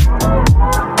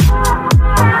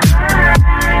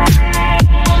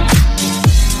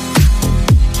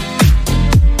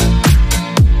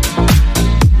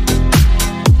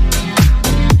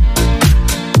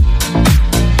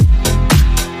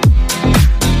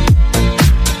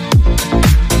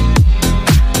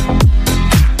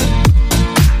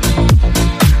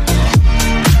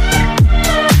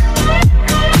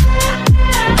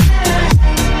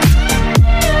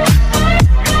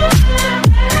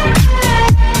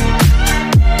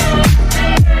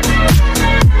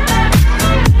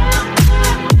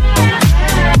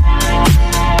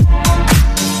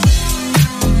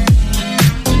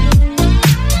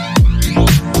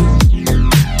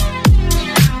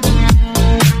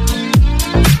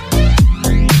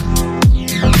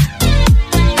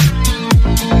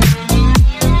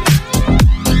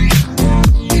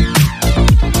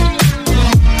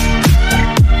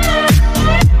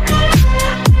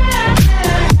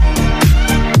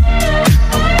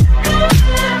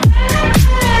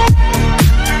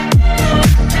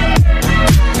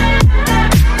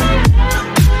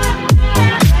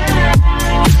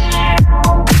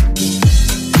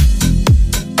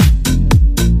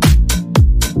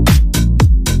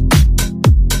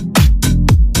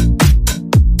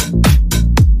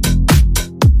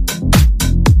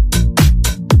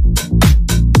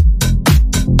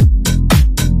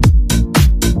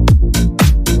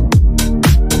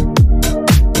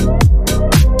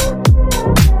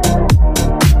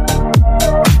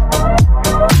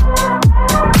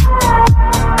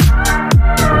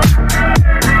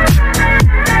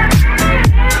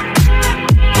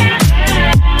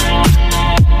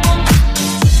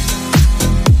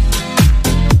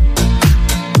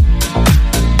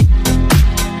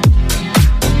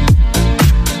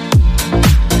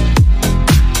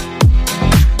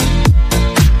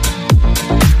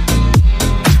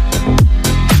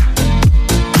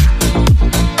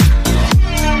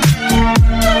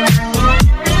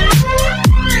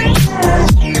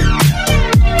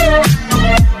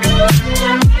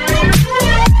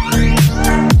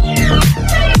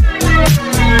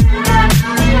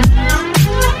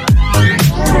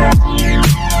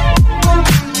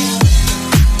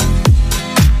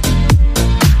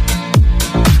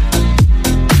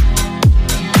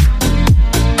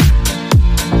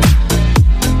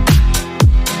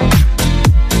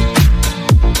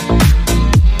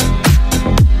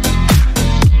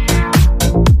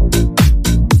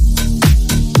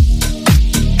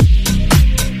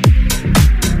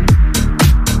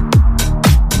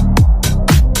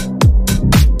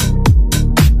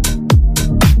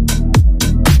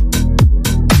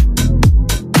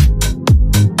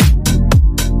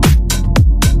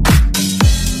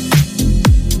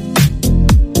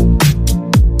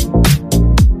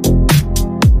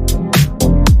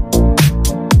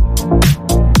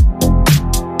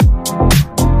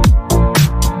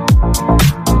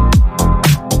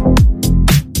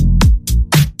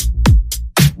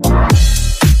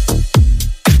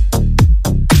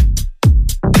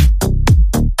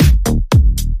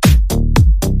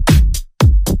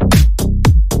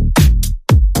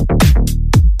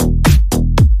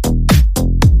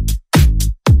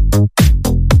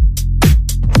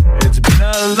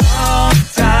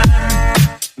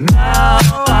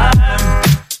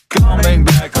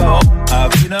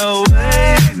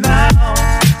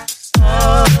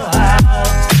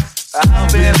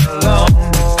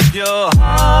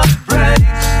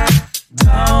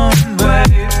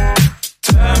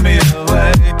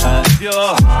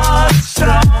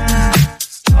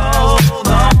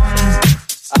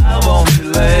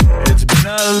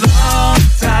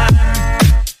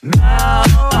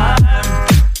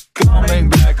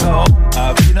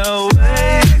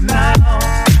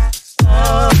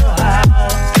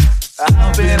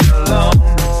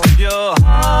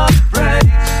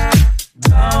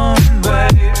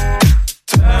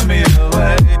 Turn me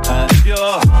away.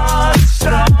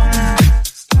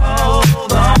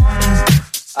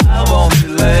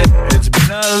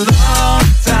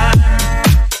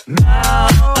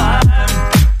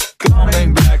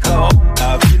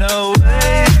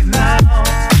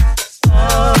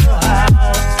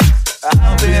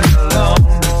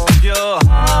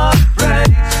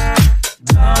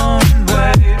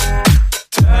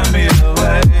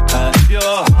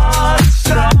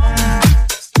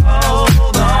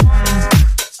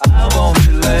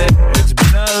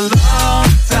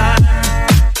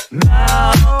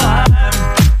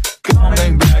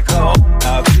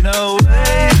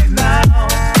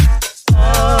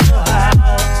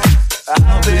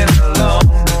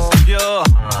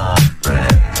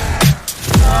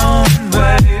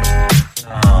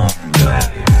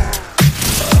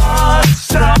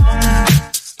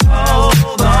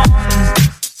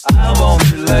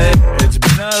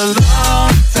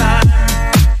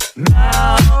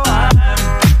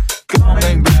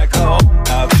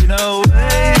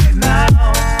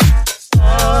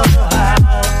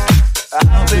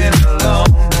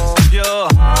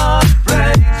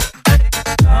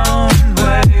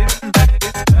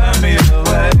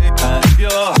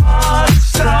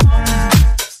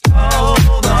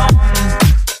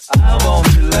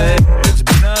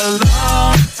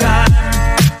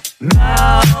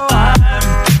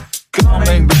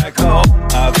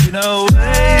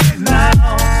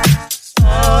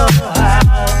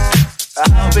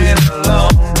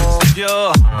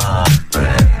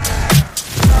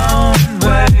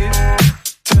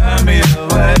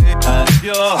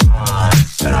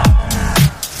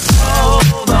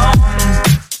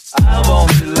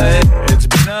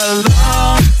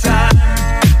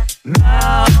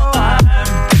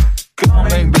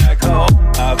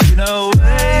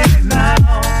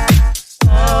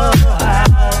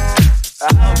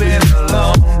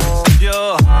 alone.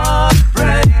 Your heart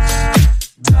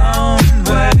breaks, don't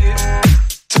wait,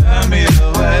 turn me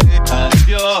away. And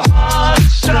your heart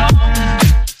strong,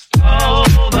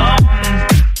 hold on,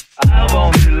 I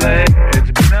won't be late.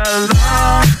 It's been a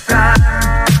long time,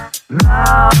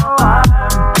 now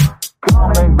I'm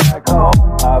coming back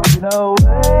home. I've been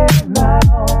away now,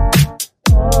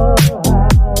 oh,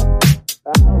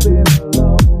 I've been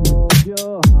alone.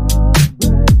 Your heart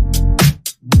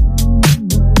breaks, don't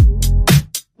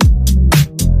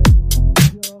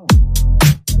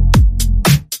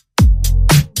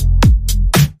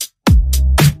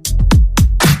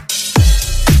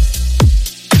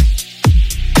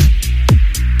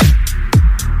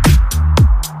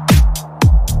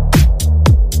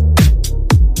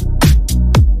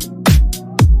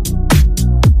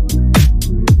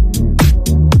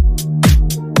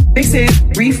This is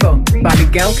Refunk by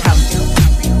Miguel Campbell.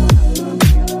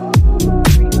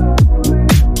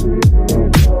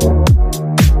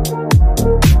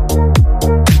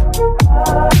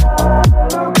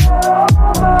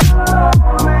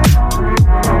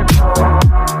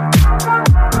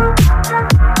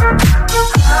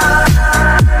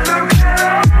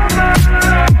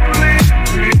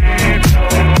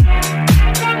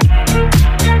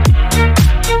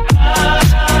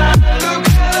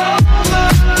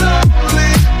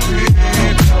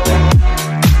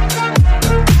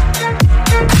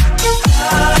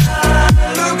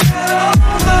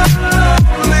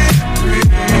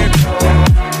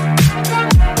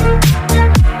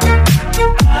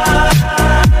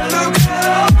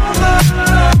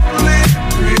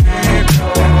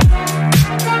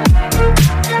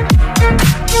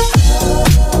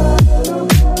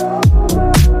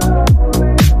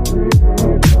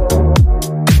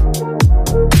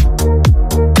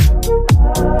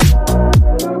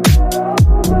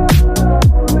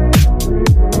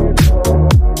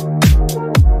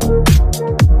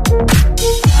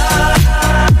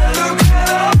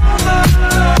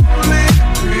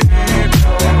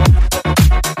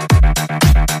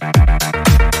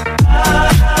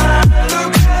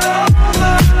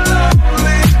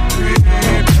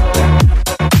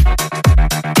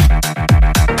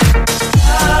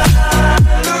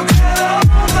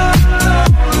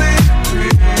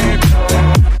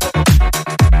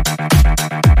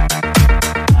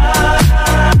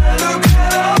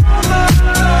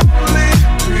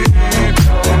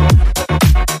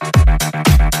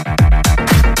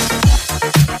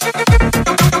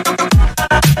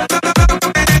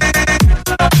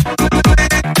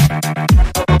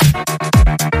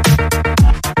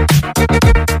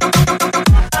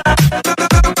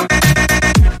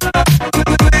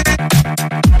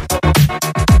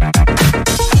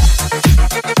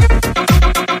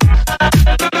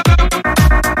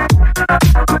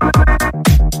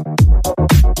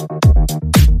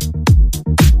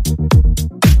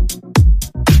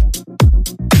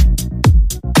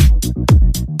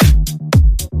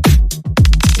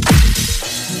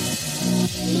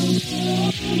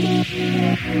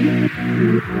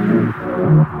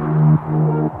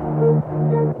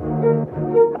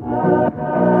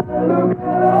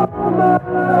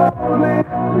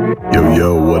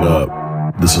 Yo, what up?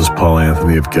 This is Paul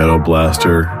Anthony of Ghetto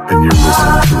Blaster, and you're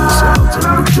listening to the sounds of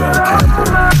Miguel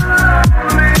Campbell.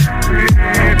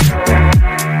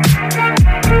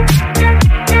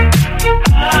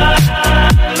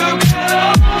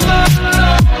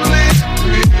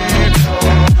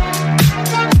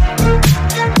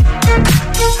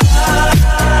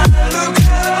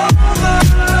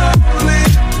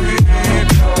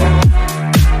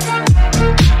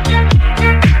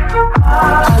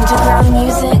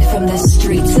 Music from the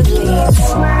streets of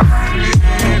Leeds.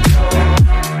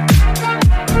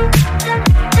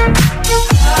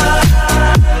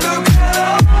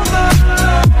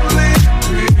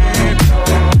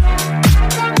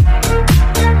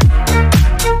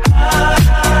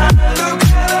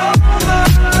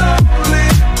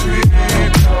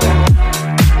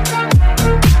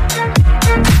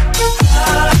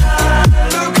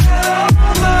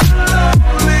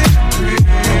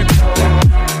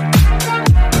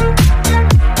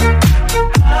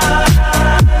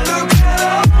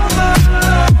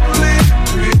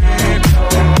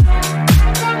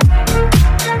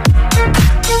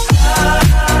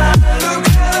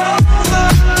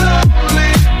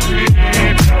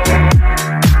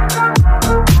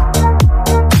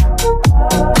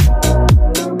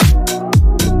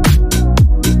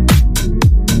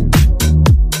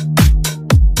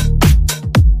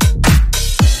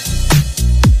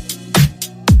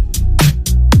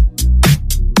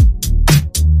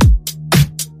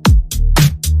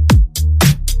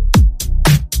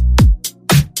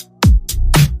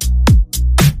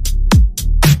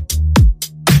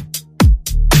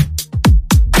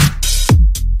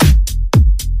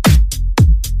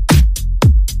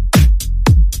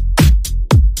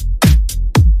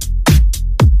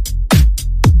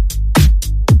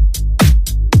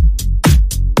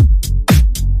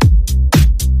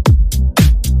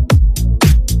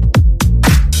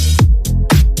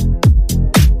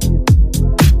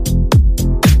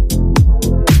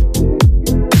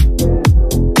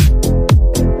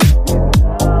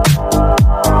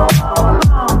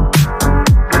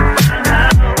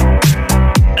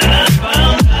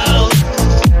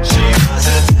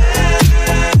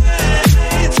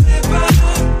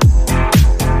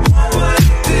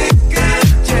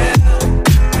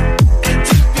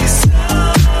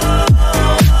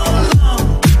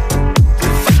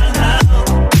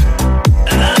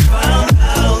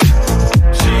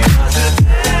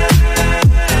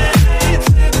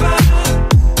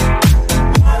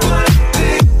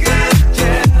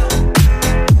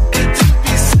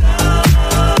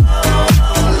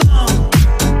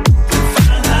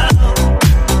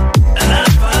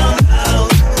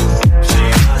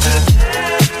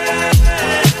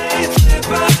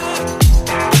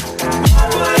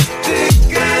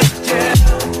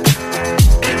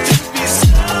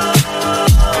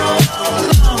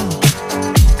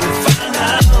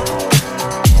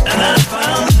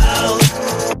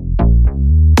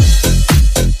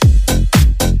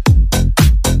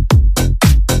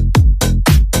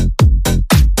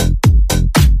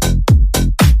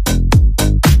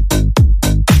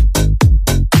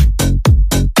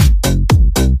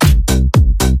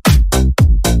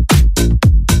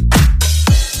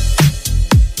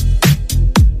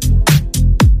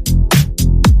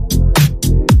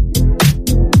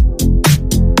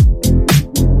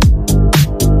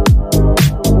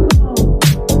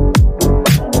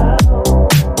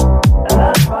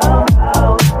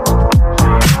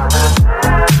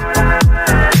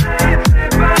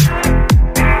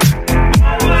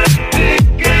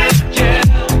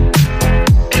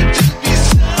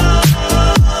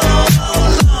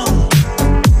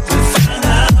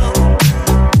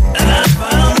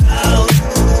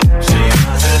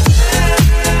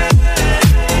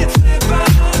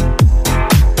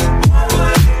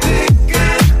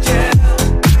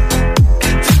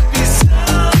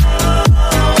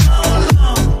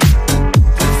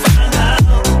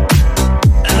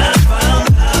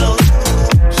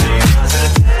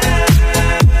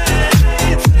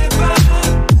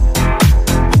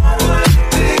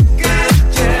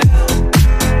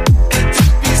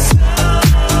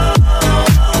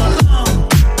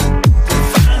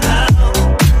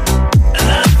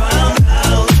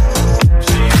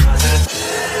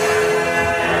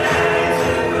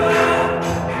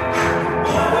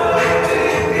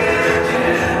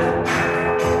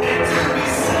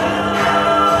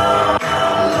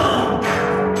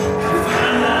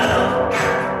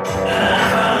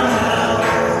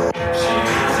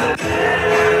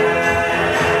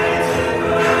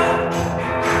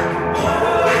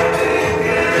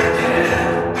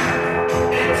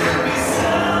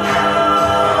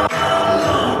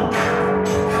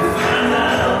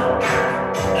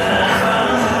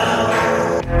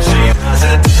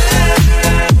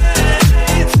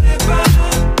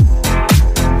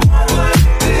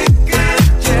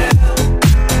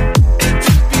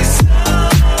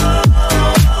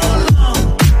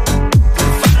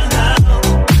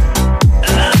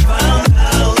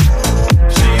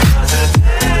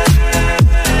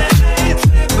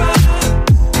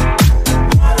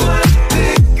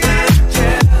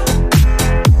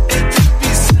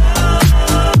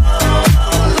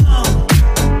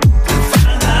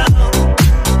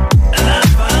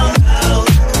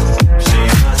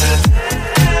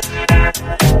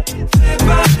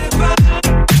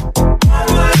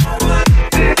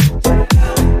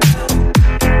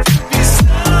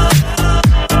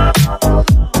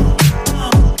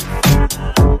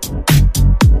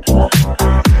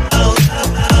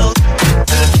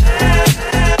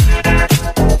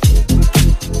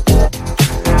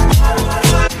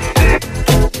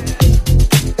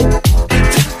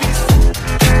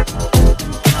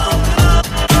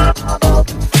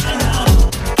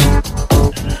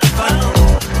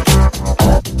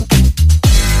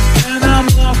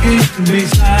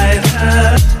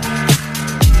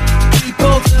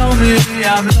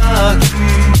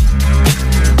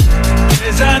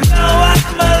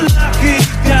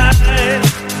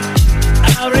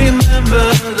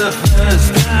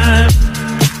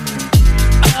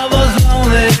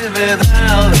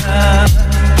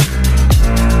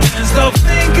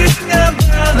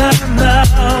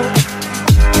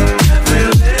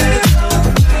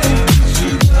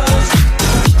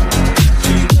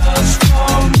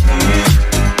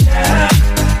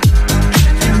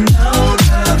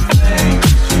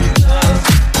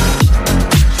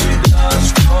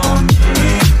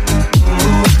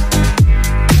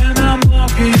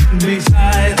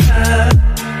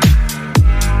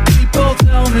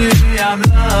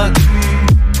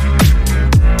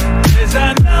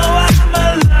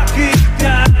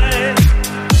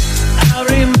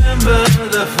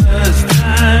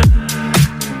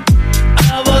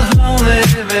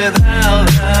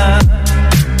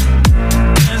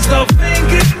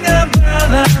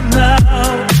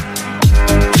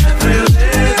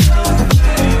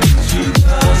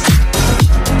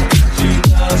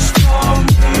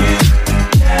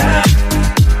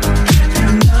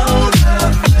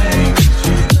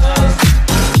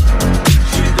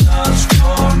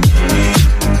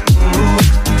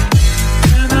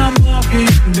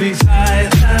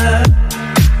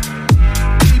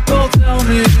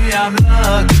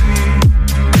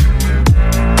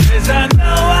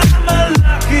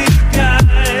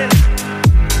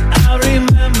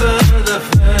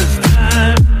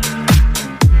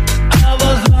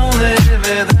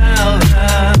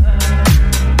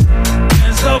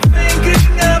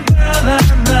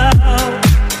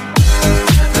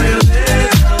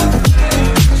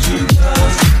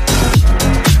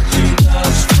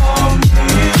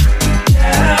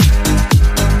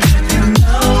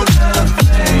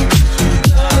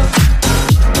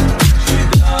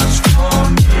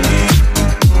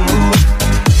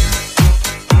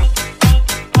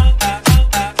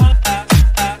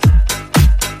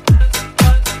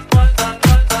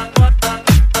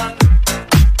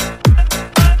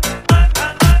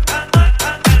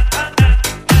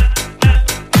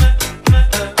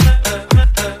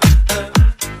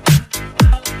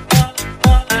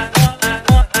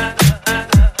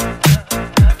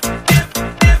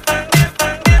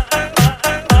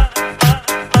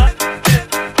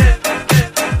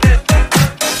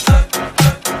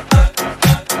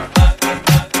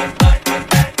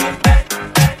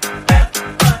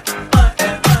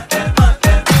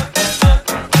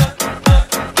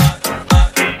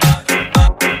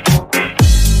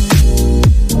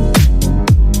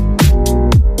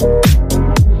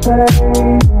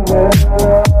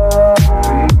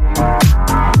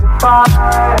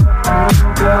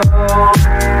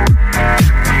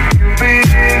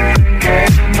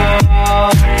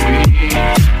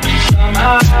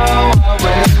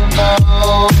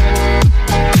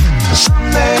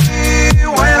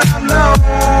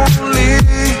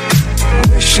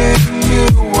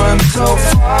 So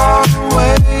far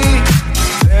away,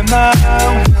 then I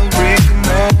will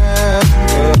remember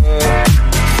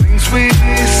things we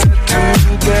said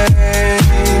today.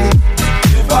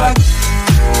 If I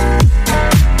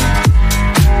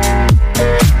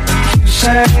you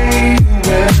say you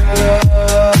will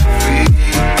love me,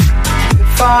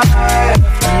 if I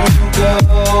have to go,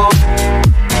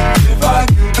 if I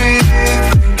could be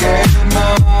thinking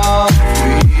of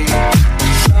we,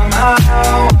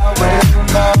 somehow I will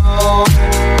know.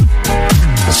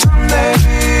 Someday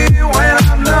when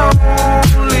I'm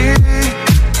lonely,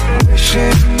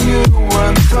 wishing you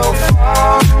weren't so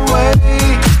far away,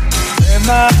 then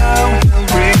I will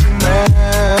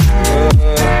remember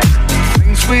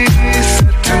things we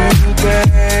said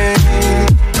today.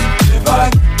 If I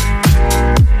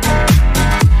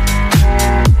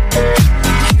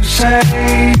you say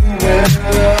you will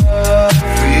love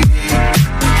me,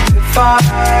 if I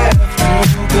have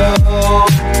to go,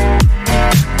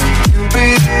 you'll be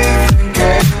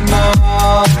thinking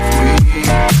of me.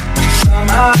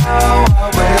 Somehow I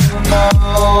will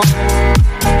know.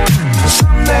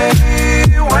 Someday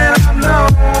when I'm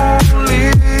lonely,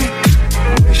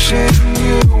 wishing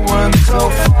you weren't so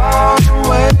far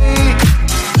away,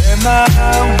 then I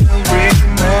will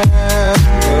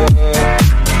remember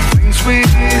things we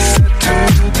said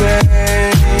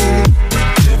today.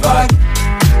 If I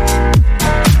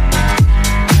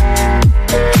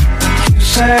you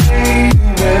say you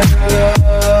will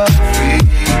love me,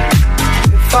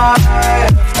 if I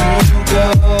have to go,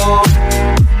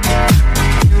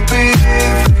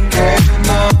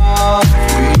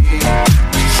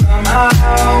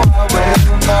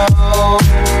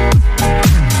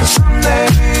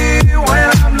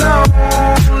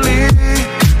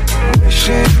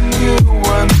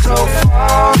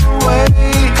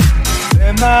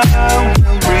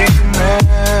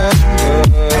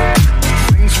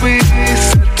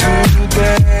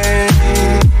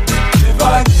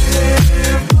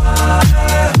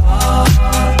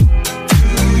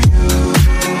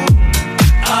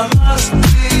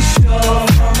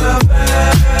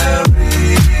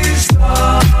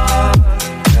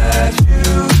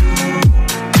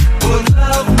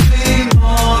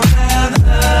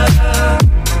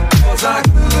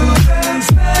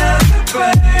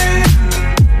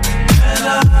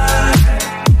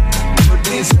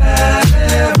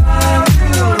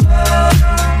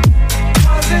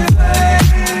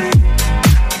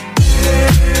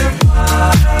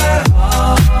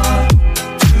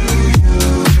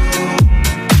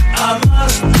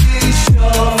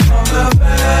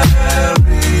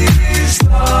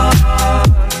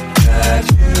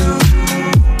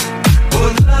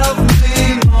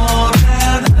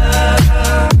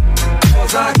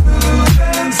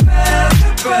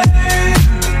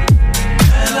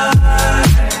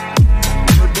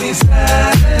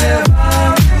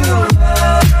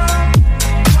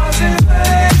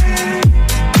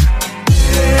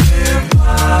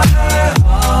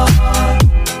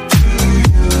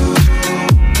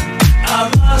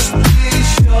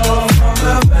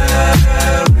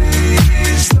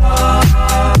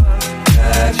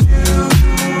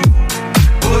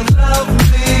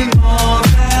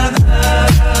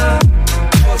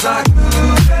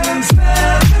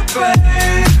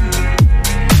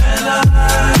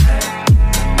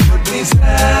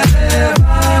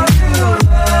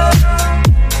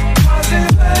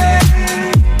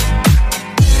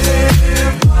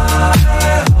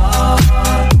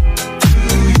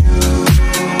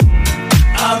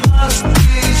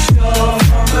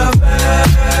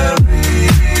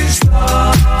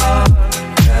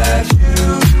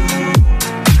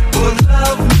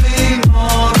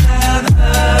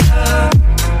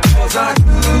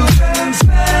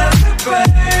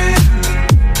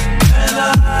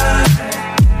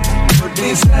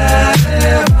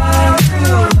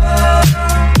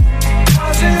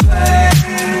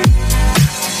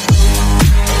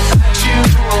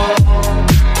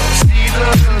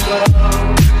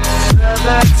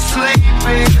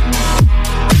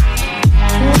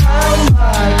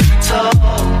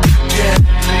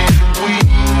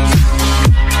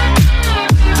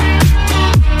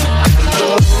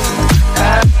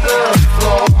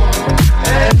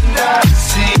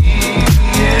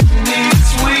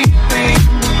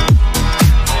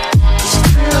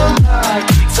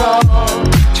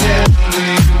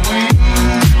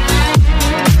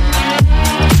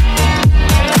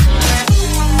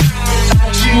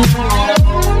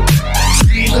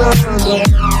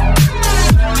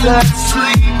 that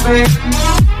sleeping.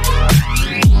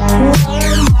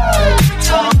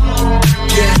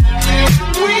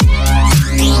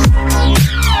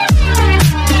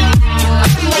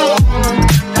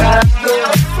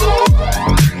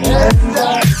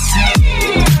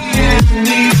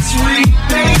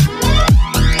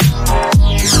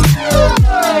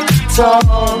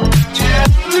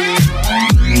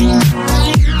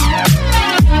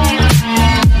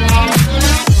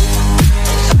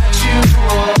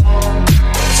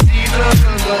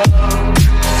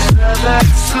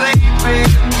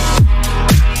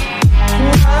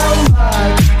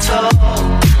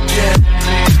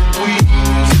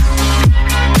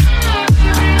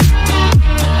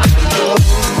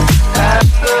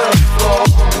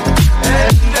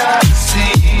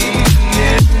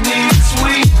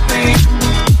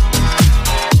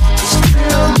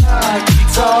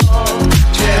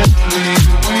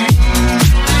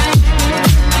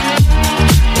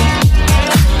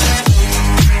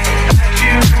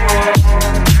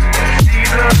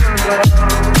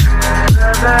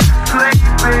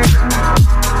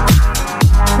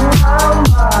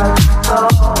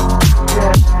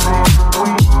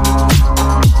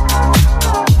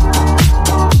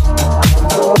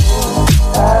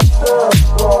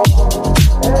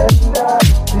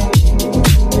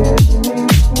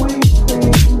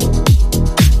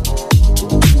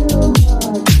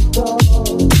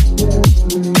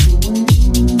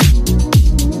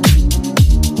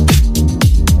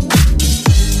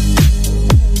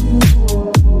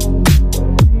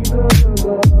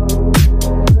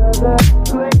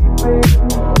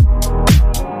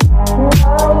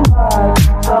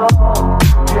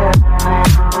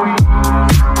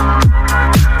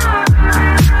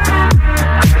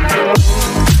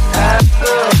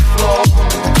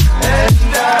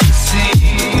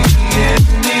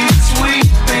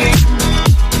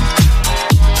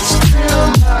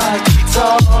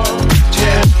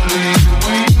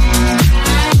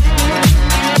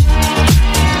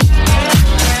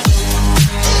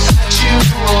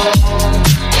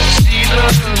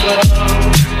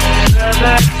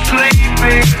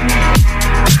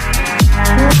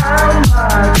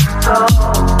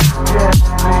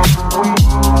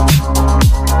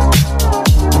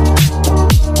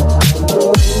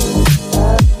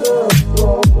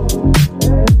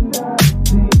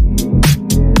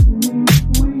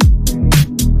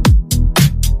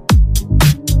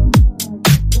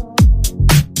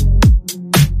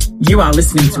 You are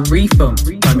listening to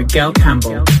Refund by Miguel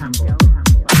Campbell.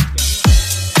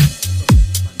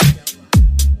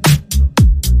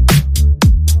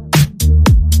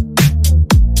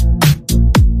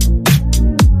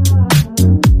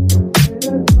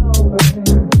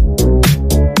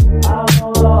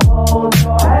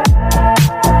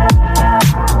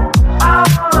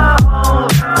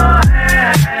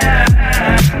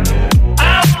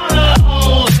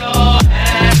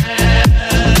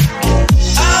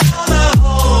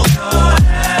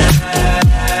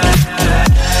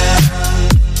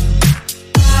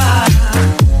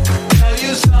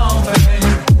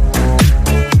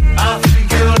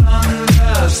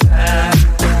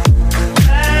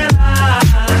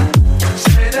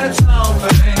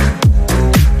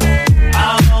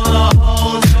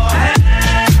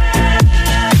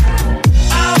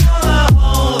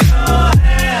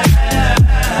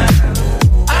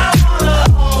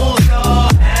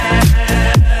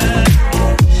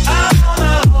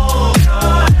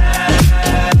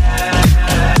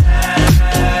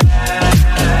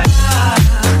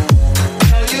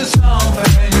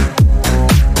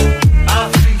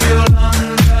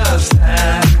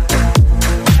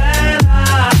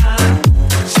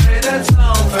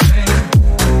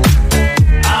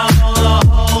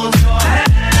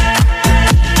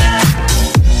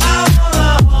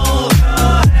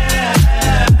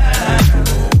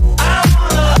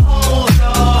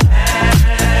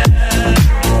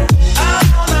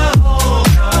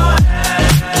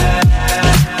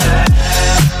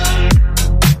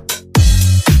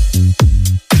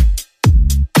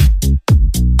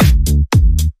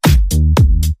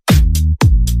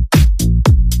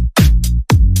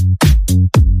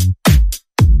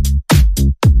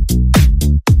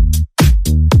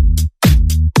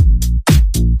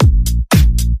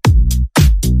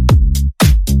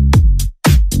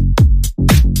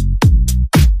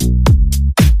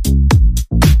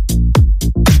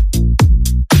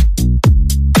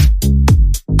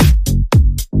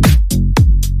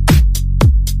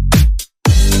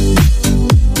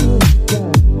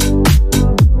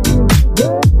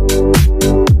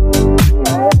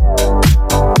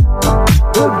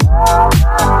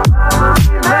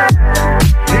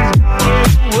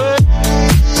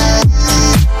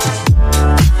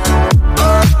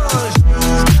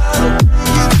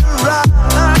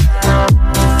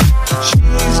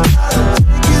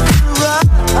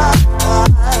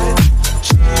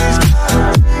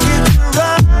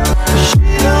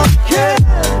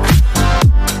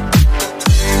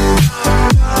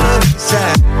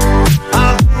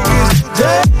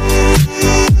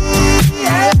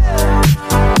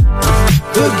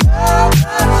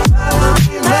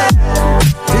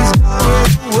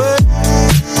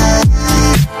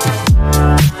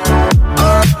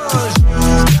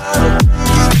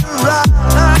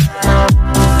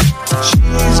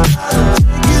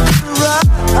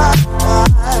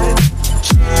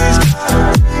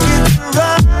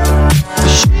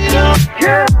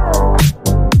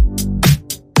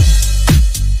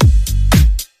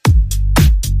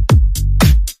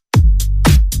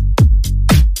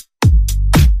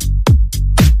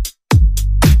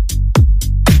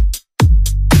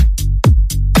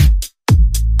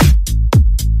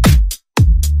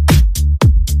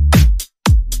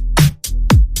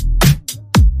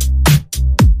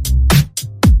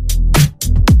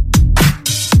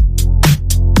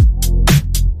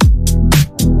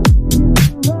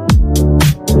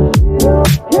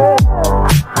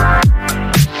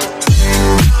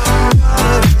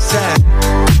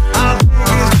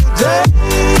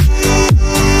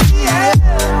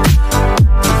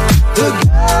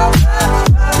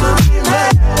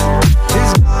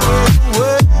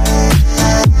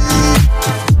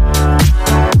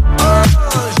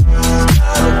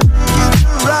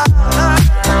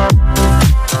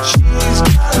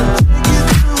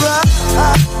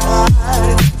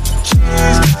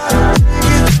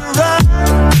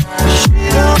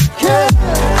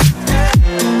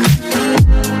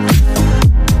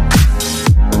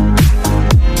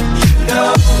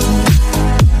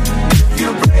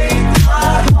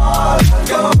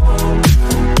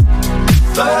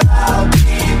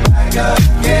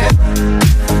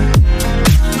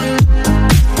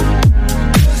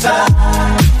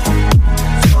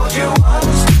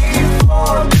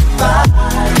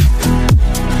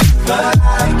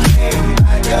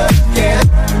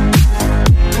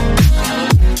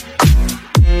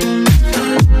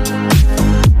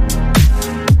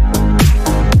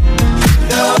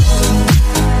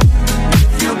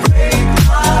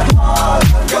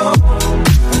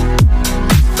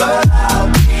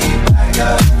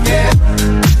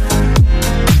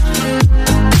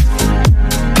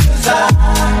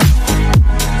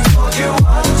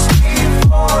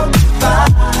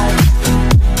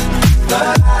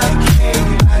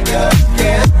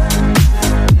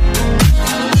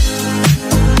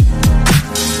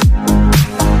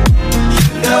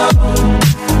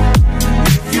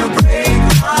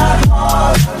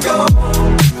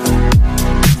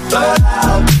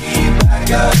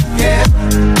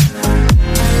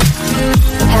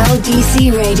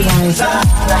 LDC Radio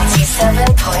 'Cause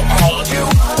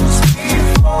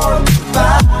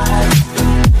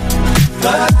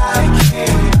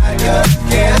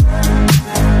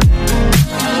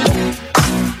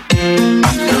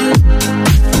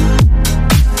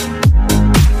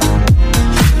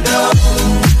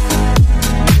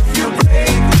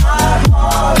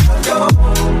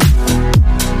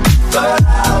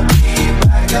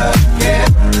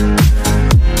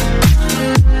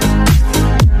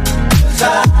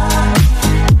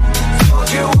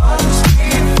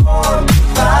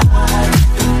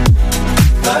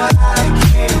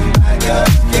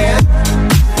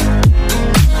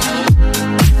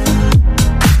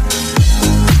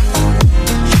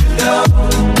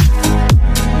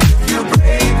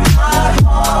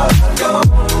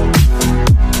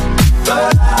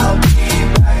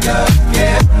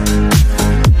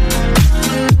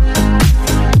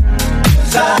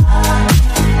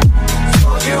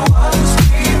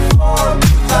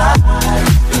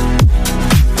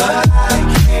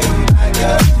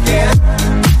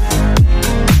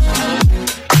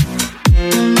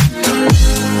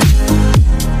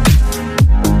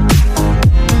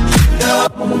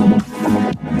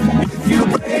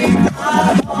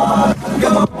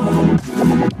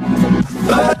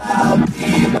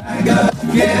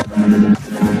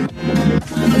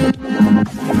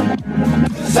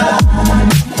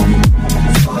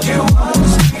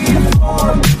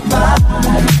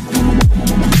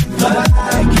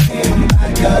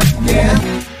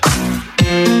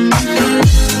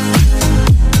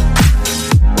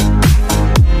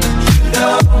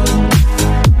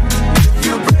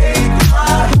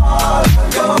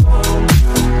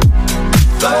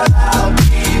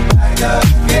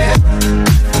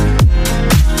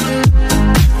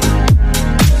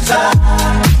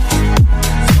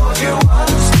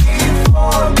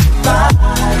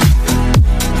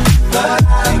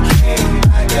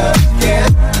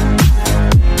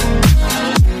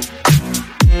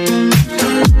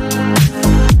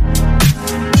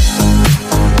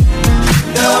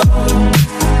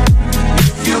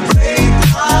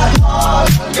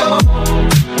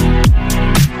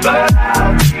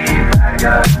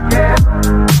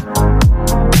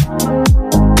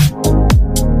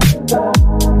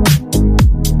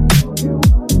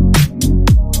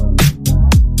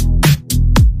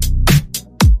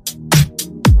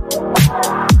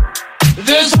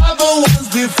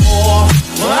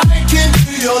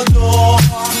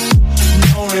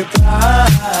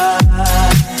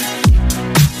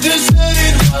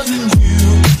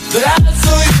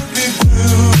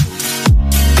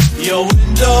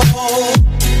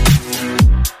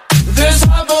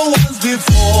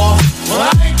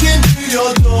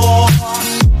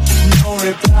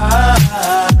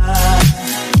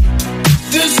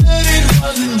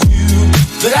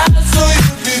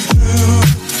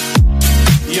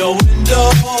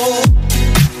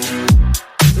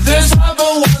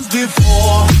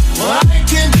before.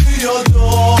 Walking to your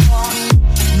door,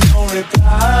 no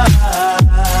reply.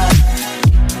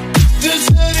 Just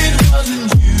said it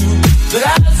wasn't you, but I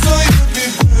saw you be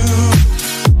through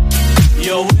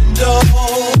your window.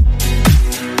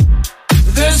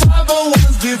 There's other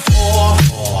ones before.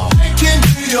 Walking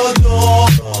to your door,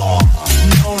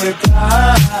 no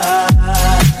reply.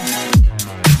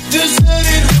 Just said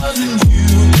it wasn't you,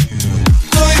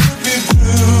 so you be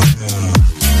through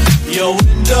your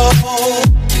window.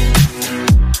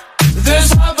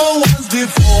 There's other ones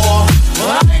before.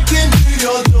 Walking to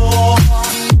your door,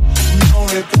 no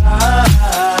reply.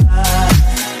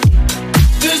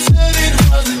 Just said it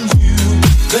wasn't you,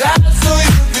 but I saw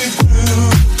you be through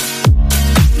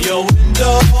your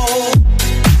window.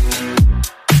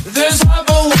 There's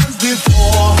other ones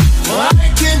before.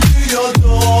 Walking to your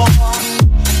door,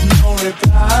 no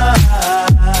reply.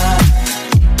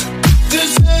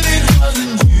 Just said it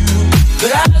wasn't you,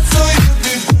 but I saw you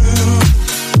be through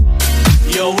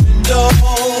your window.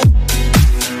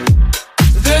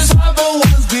 There's other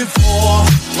ones before.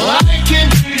 Walking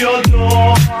to your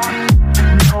door,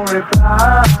 no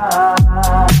reply.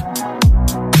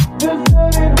 Just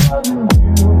said it wasn't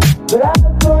you, but I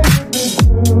saw you be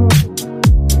through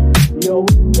your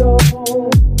window.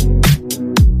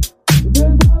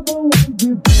 There's other ones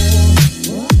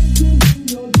before. Walking to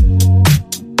your door.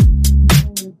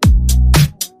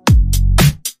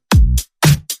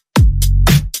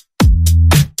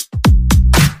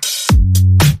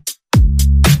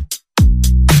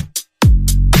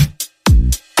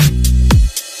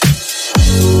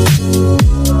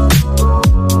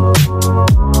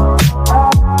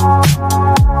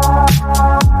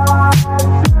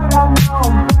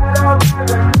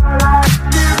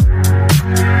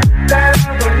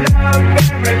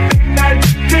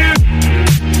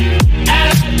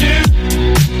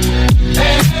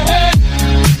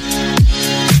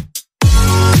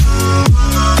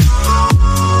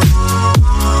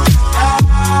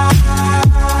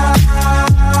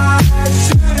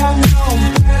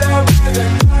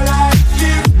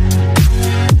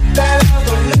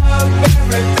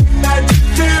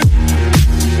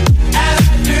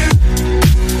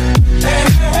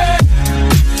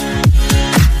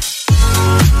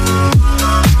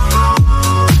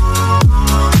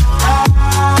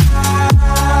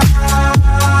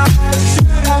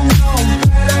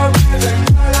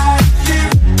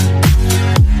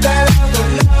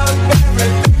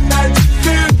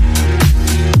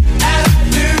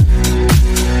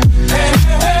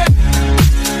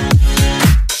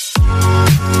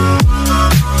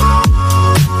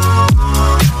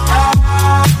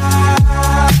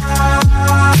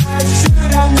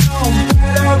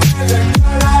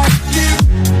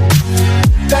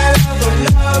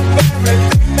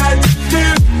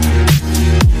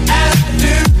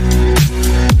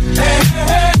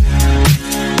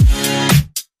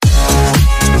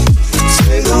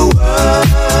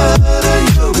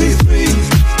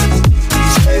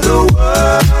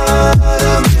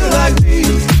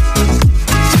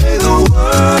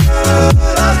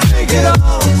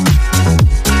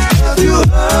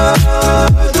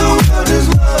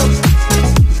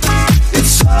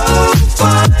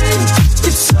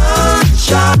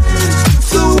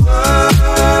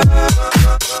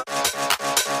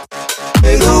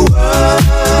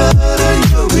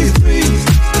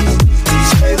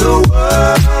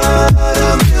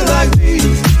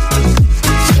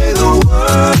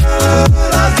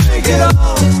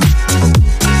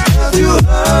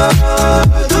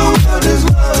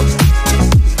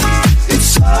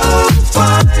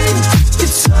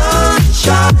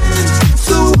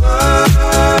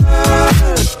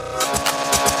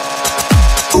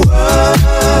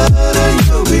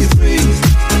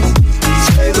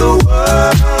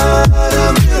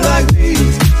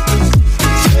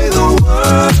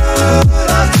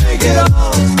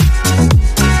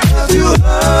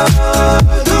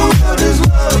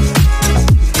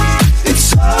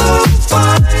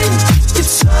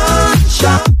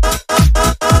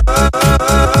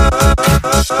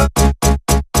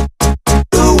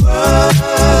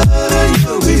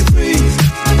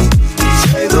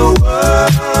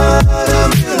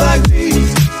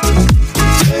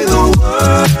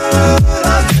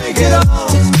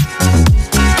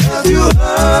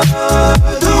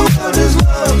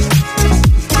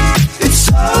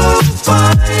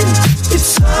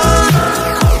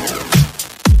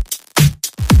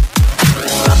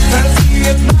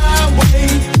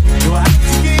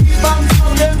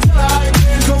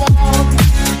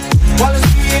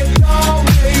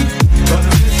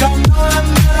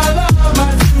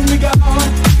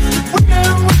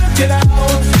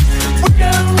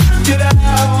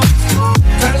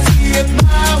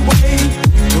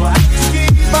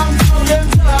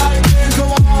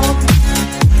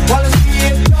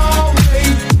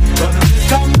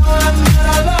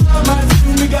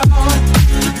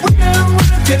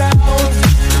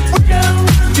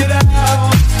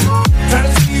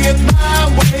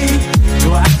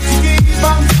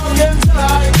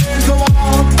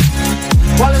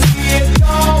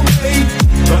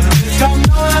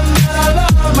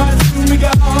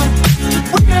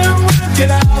 it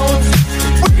out.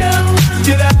 We can work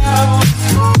it out.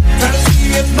 Try to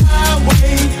see it my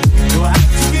way. You have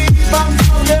to keep on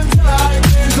talking till I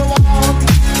can go on.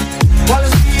 While I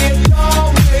see it your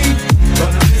way.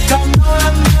 But this time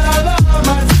knowing that our love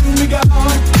might soon be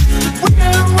gone. We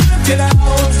can work it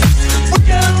out. We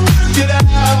can work it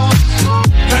out.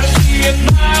 Try to see it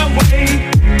my way.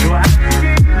 You have to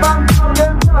keep on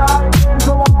talking till I can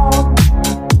go on.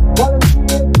 While I see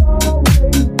it your way.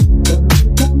 We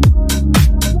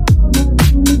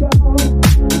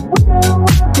can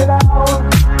work it out.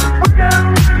 We can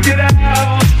work it out.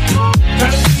 Try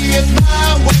to see it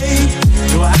my way.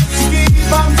 You have to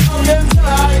keep on talking till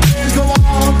I can go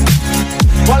on.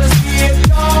 While I see it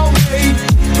your way.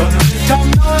 But this time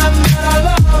knowing that our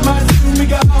love might soon be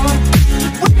gone.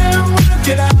 We can work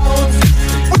it out.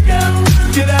 We can work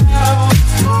it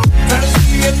out. Try to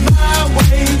see it my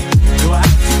way. You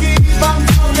have to keep on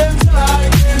talking till I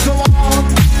can go on.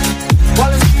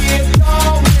 While I see it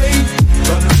your way.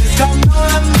 But this time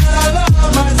knowing that our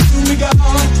love might soon be gone.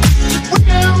 We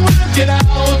can work it out.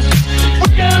 We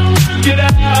can work it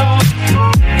out.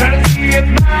 Try to see it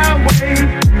my way.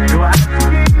 You have to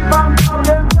keep on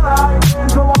talking till I can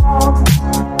go on.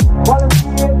 While I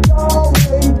see it your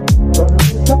way. But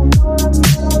this time knowing that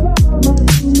our love might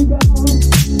soon be gone.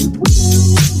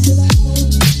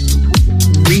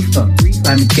 Reefer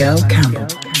by Miguel Campbell.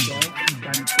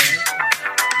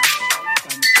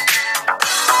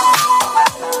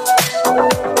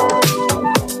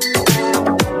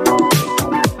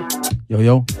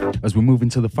 Yo, as we move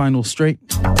into the final straight.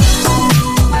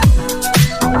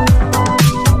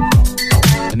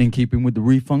 And in keeping with the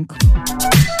refunk,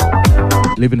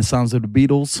 living the sounds of the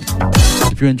Beatles.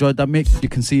 If you enjoyed that mix, you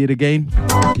can see it again.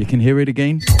 You can hear it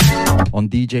again on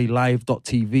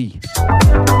djlive.tv.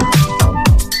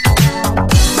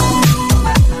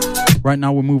 Right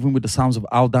now we're moving with the sounds of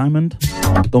Al Diamond.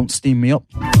 Don't Steam Me Up.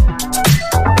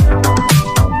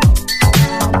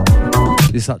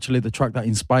 This is actually the track that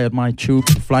inspired my tune,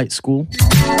 Flight School,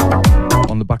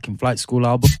 on the Back in Flight School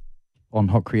album on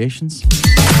Hot Creations.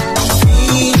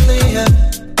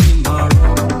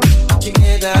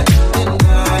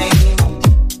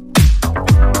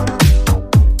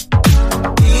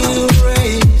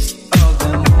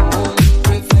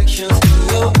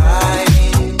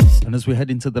 And as we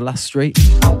head into the last straight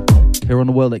here on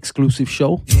the World Exclusive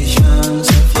Show,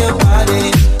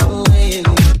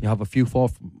 you have a few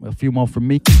more from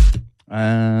me.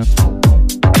 Let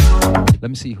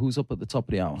me see who's up at the top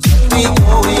of the hour.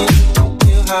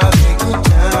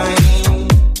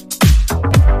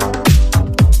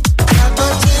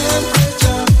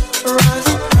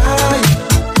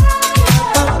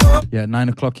 Yeah, at 9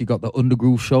 o'clock you got the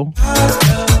Undergroove Show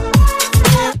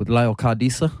with Lyle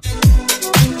Cardisa.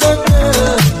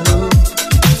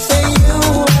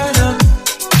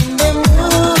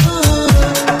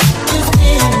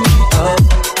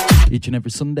 Each and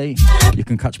every Sunday, you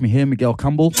can catch me here, Miguel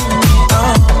Campbell,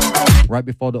 right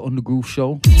before the Undergroove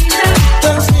Show.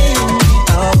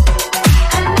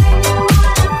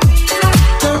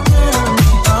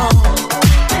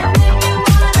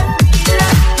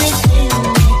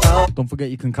 Don't forget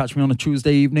you can catch me on a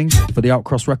Tuesday evening for the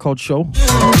Outcross Record Show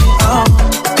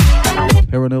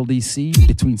here on LDC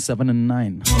between 7 and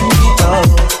 9.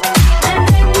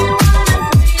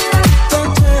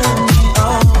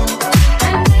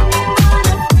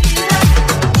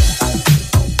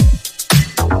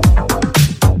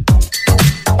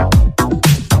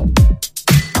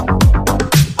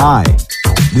 Hi,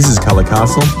 this is Color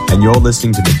Castle, and you're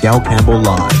listening to Miguel Campbell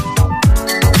Live.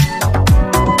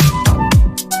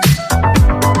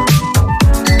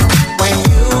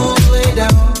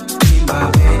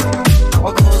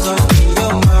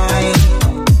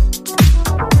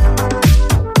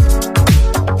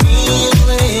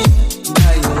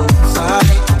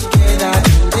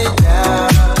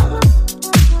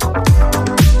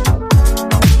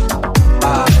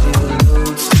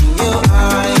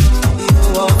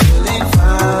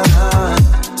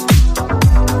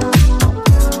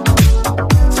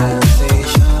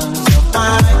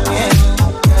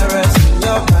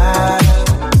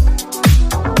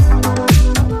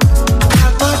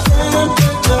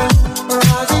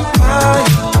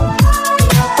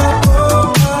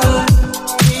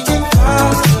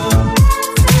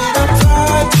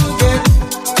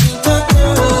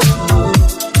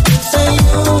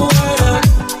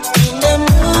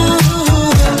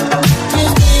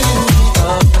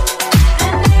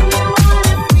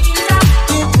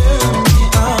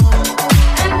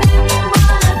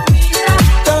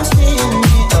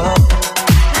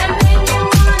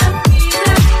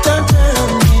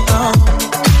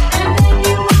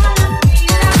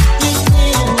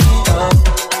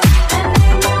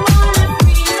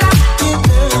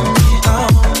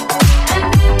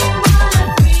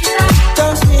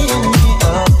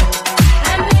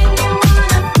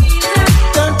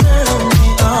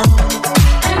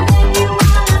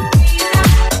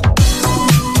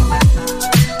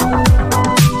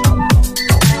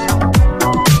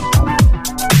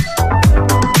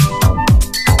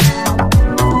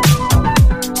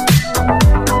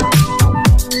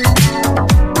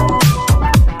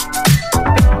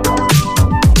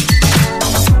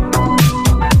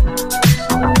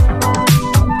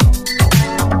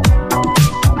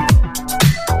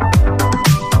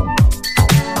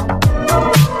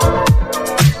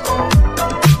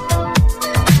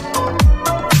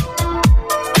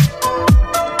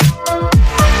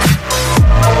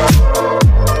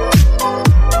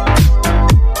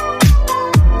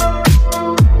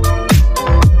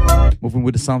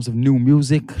 sounds of new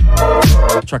music.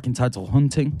 Track entitled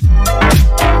Hunting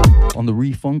on the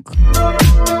Refunk.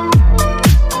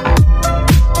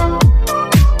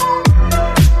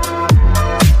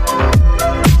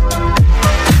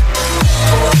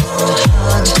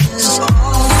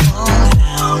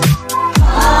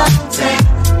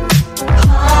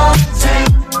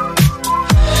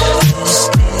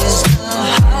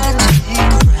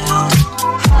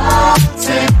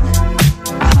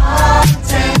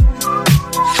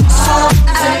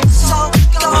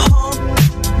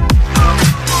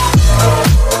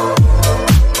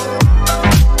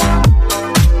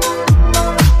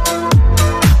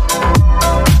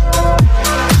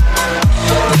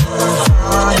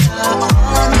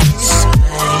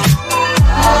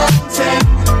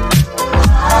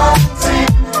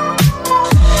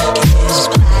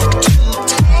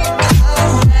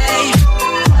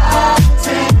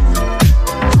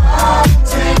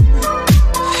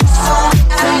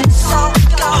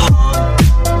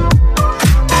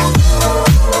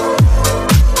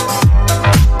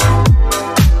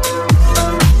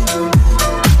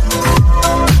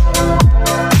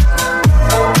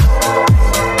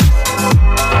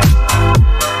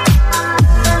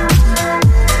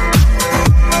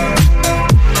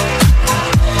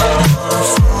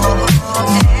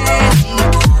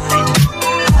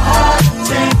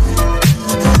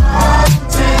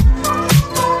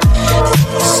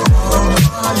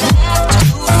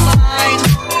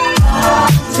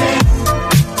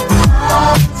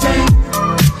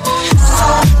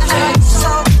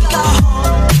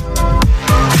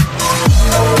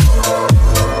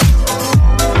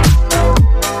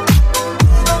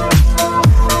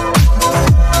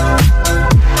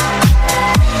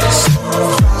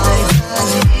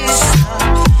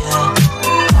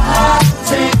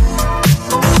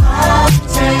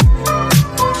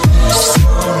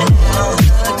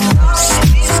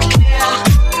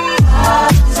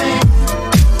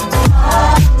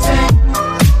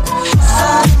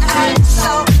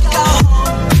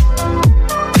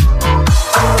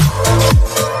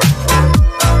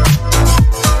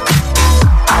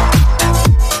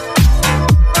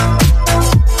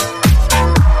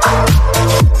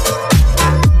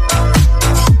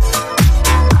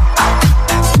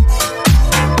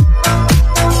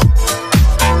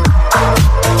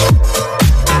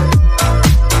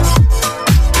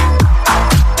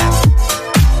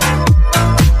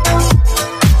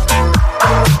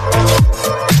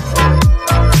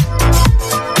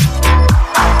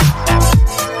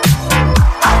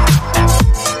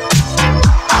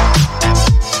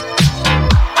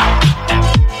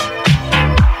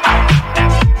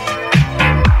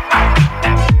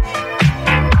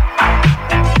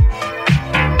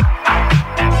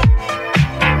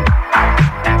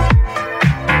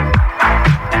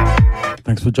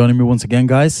 Thanks for joining me once again,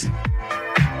 guys.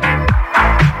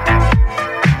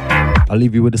 I'll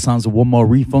leave you with the sounds of one more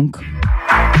Refunk.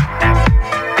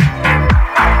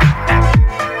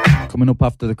 Coming up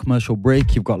after the commercial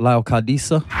break, you've got Lyle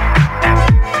Cardisa,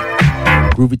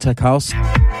 Groovy Tech House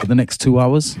for the next 2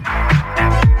 hours.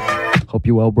 Hope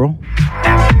you're well, bro.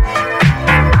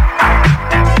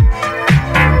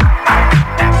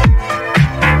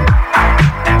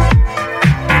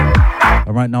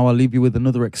 And right now, I'll leave you with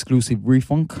another exclusive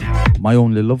Refunk, My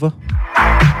Only Lover.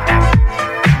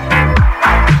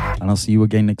 And I'll see you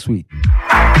again next week,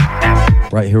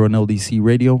 right here on LDC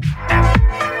Radio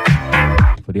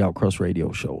for the Outcross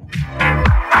Radio Show.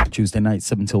 Tuesday night,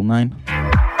 7 till 9.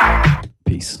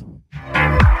 Peace.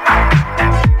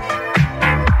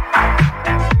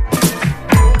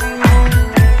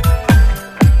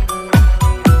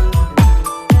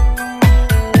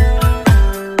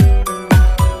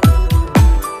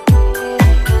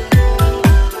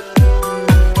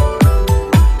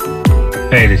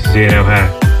 Hey, this is Ian O'Hare.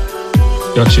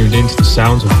 You're tuned into the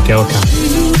sounds of Miguel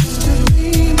Campbell.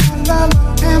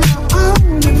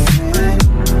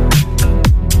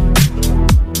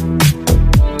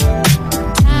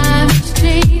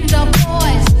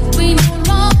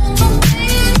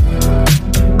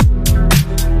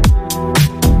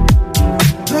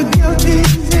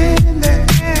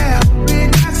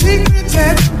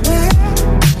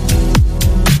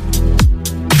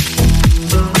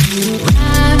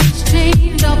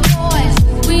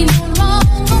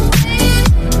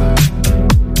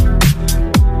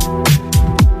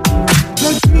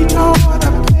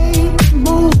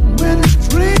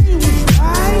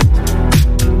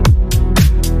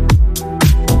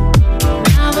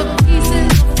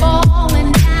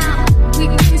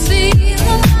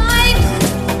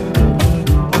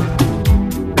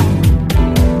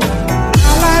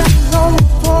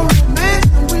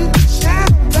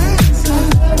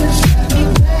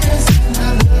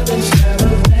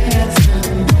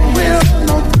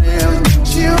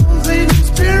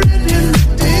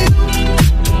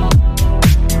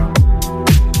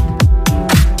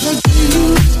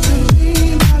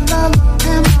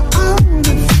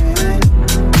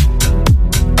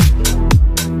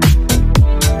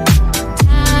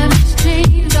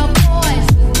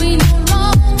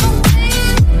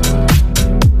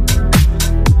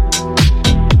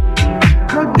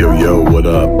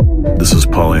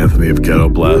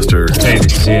 Blaster. Hey,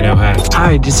 this is Ian O'Hare.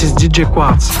 Hi, this is DJ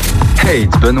Quartz. Hey,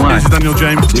 it's Benoit. This is Daniel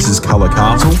James. This is Color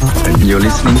Castle. And you're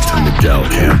listening to Miguel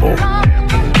Campbell.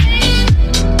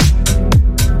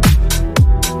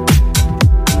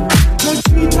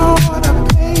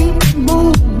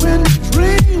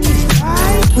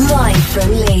 Live from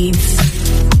Leeds.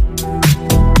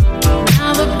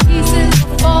 Now the pieces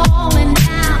are falling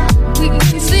down. We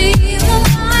can see the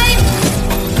light.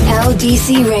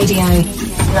 LDC Radio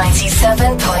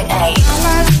 97.8.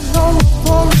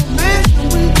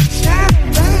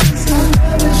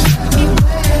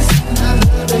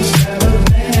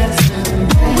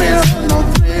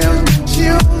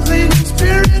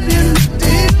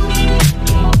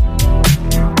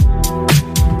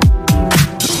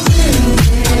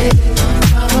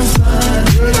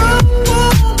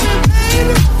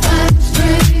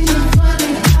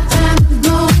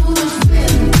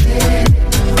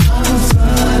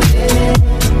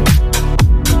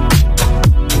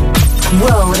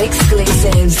 World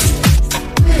exclusives.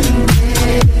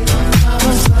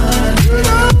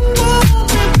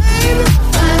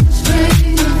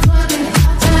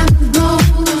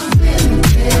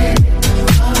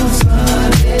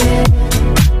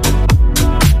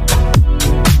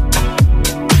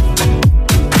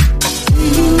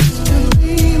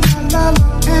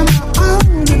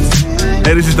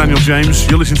 Hey, this is Daniel James.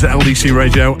 You're listening to LDC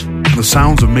Radio and the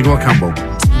sounds of Miguel Campbell.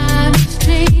 Time has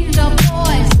changed our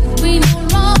voices. We no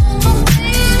longer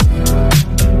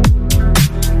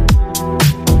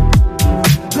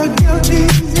the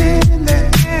guilty's in the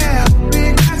air.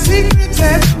 We got secrets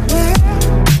everywhere.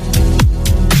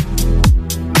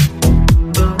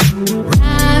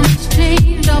 Time has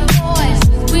changed our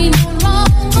voices. We no longer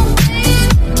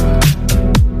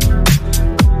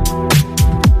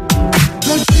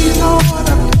but you know what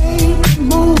I paid to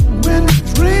move when the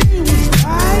dream was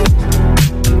right.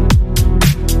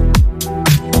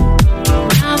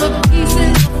 Now the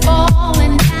pieces are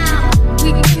falling down. We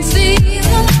can see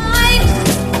the light.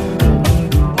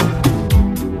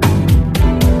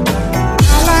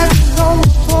 Our life is over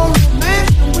for a man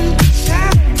with the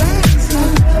shadow dance.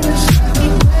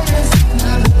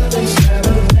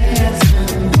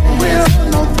 We're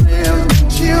no thrills, no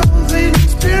chills, ain't no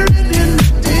spirit in the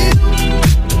deal.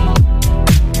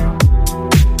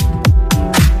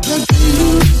 But you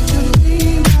used to be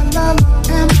my lover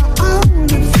and my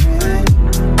only friend.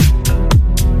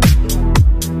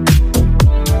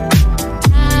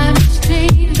 Time has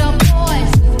changed our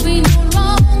voices. We no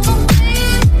longer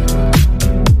bend.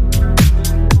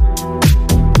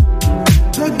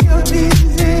 The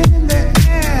guilty's in the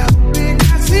air. We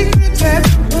got secrets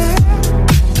everywhere.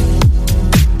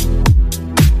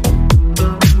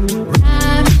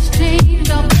 Time has changed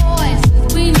our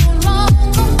voices. We no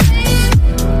longer bend.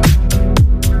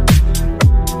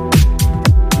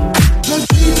 But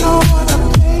you know what I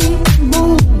paid to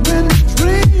move when the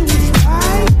dream was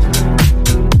right.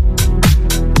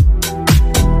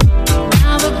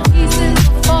 Now the pieces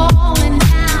are falling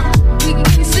down. We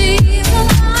can see the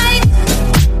light.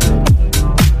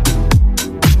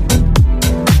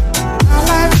 Our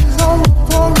life is over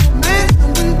for a man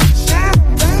with the shadow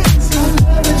dance.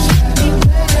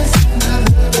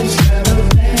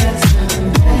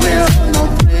 We're no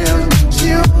thrills, no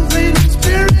chills, ain't no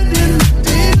spirit in the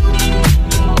deal.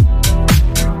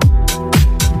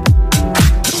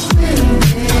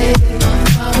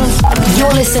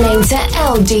 You're listening to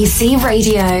LDC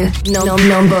Radio,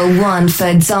 number one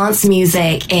for dance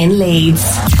music in Leeds.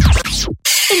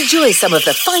 Enjoy some of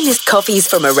the finest coffees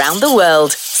from around the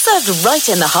world, served right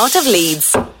in the heart of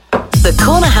Leeds. The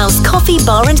Corner House Coffee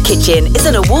Bar and Kitchen is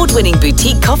an award-winning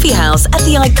boutique coffee house at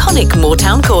the iconic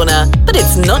Moortown Corner. But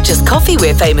it's not just coffee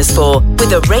we're famous for,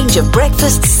 with a range of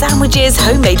breakfasts, sandwiches,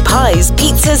 homemade pies,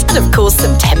 pizzas, and of course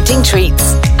some tempting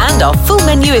treats. And our full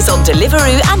menu is on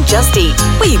Deliveroo and Just Eat,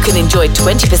 where you can enjoy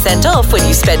 20% off when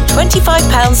you spend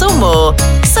 £25 or more.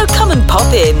 So come and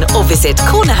pop in or visit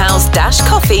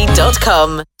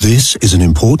cornerhouse-coffee.com. This is an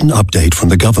important update from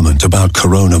the government about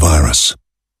coronavirus.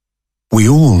 We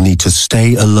all need to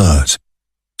stay alert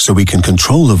so we can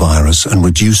control the virus and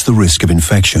reduce the risk of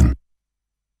infection.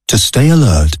 To stay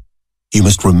alert, you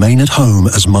must remain at home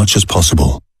as much as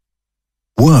possible.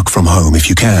 Work from home if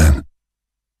you can.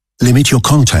 Limit your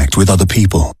contact with other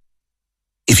people.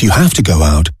 If you have to go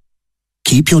out,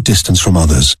 keep your distance from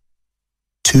others,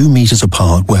 2 meters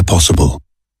apart where possible.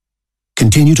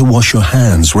 Continue to wash your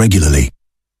hands regularly.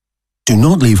 Do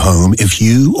not leave home if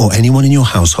you or anyone in your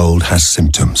household has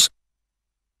symptoms.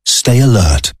 Stay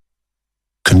alert.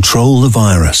 Control the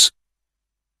virus.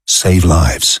 Save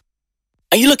lives.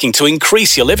 Are you looking to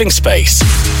increase your living space?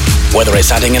 Whether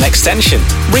it's adding an extension,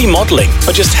 remodeling,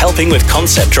 or just helping with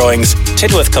concept drawings,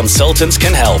 Tidworth Consultants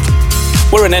can help.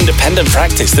 We're an independent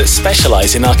practice that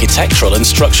specialise in architectural and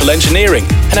structural engineering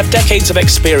and have decades of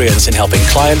experience in helping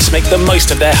clients make the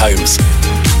most of their homes.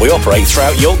 We operate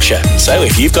throughout Yorkshire, so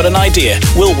if you've got an idea,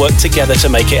 we'll work together to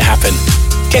make it happen.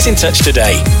 Get in touch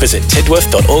today. Visit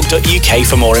tidworth.org.uk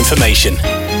for more information.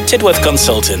 Tidworth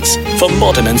Consultants, for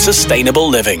modern and sustainable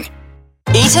living.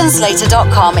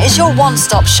 EatonSlater.com is your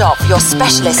one-stop shop for your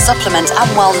specialist supplement and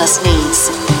wellness needs.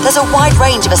 There's a wide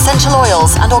range of essential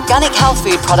oils and organic health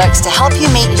food products to help you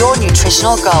meet your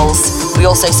nutritional goals. We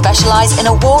also specialise in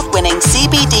award-winning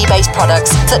CBD-based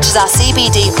products such as our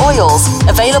CBD oils,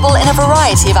 available in a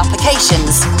variety of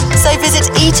applications. So visit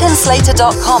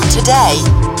EatonSlater.com today.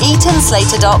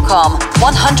 EatonSlater.com,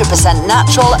 100%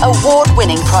 natural,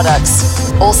 award-winning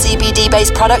products. All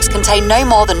CBD-based products contain no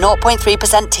more than 0.3%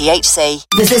 THC.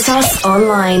 Visit us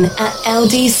online at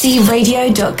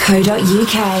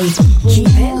ldcradio.co.uk. Keep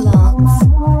it locked.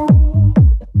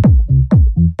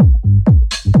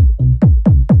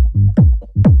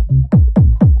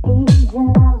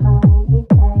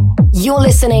 You're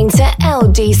listening to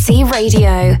LDC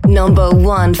Radio, number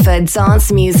one for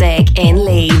dance music in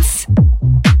Leeds.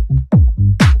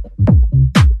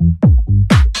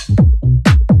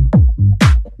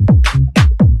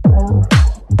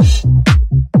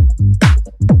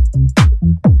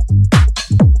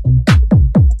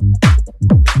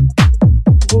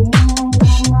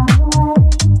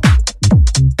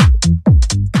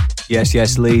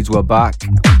 Yes, Leeds, we're back.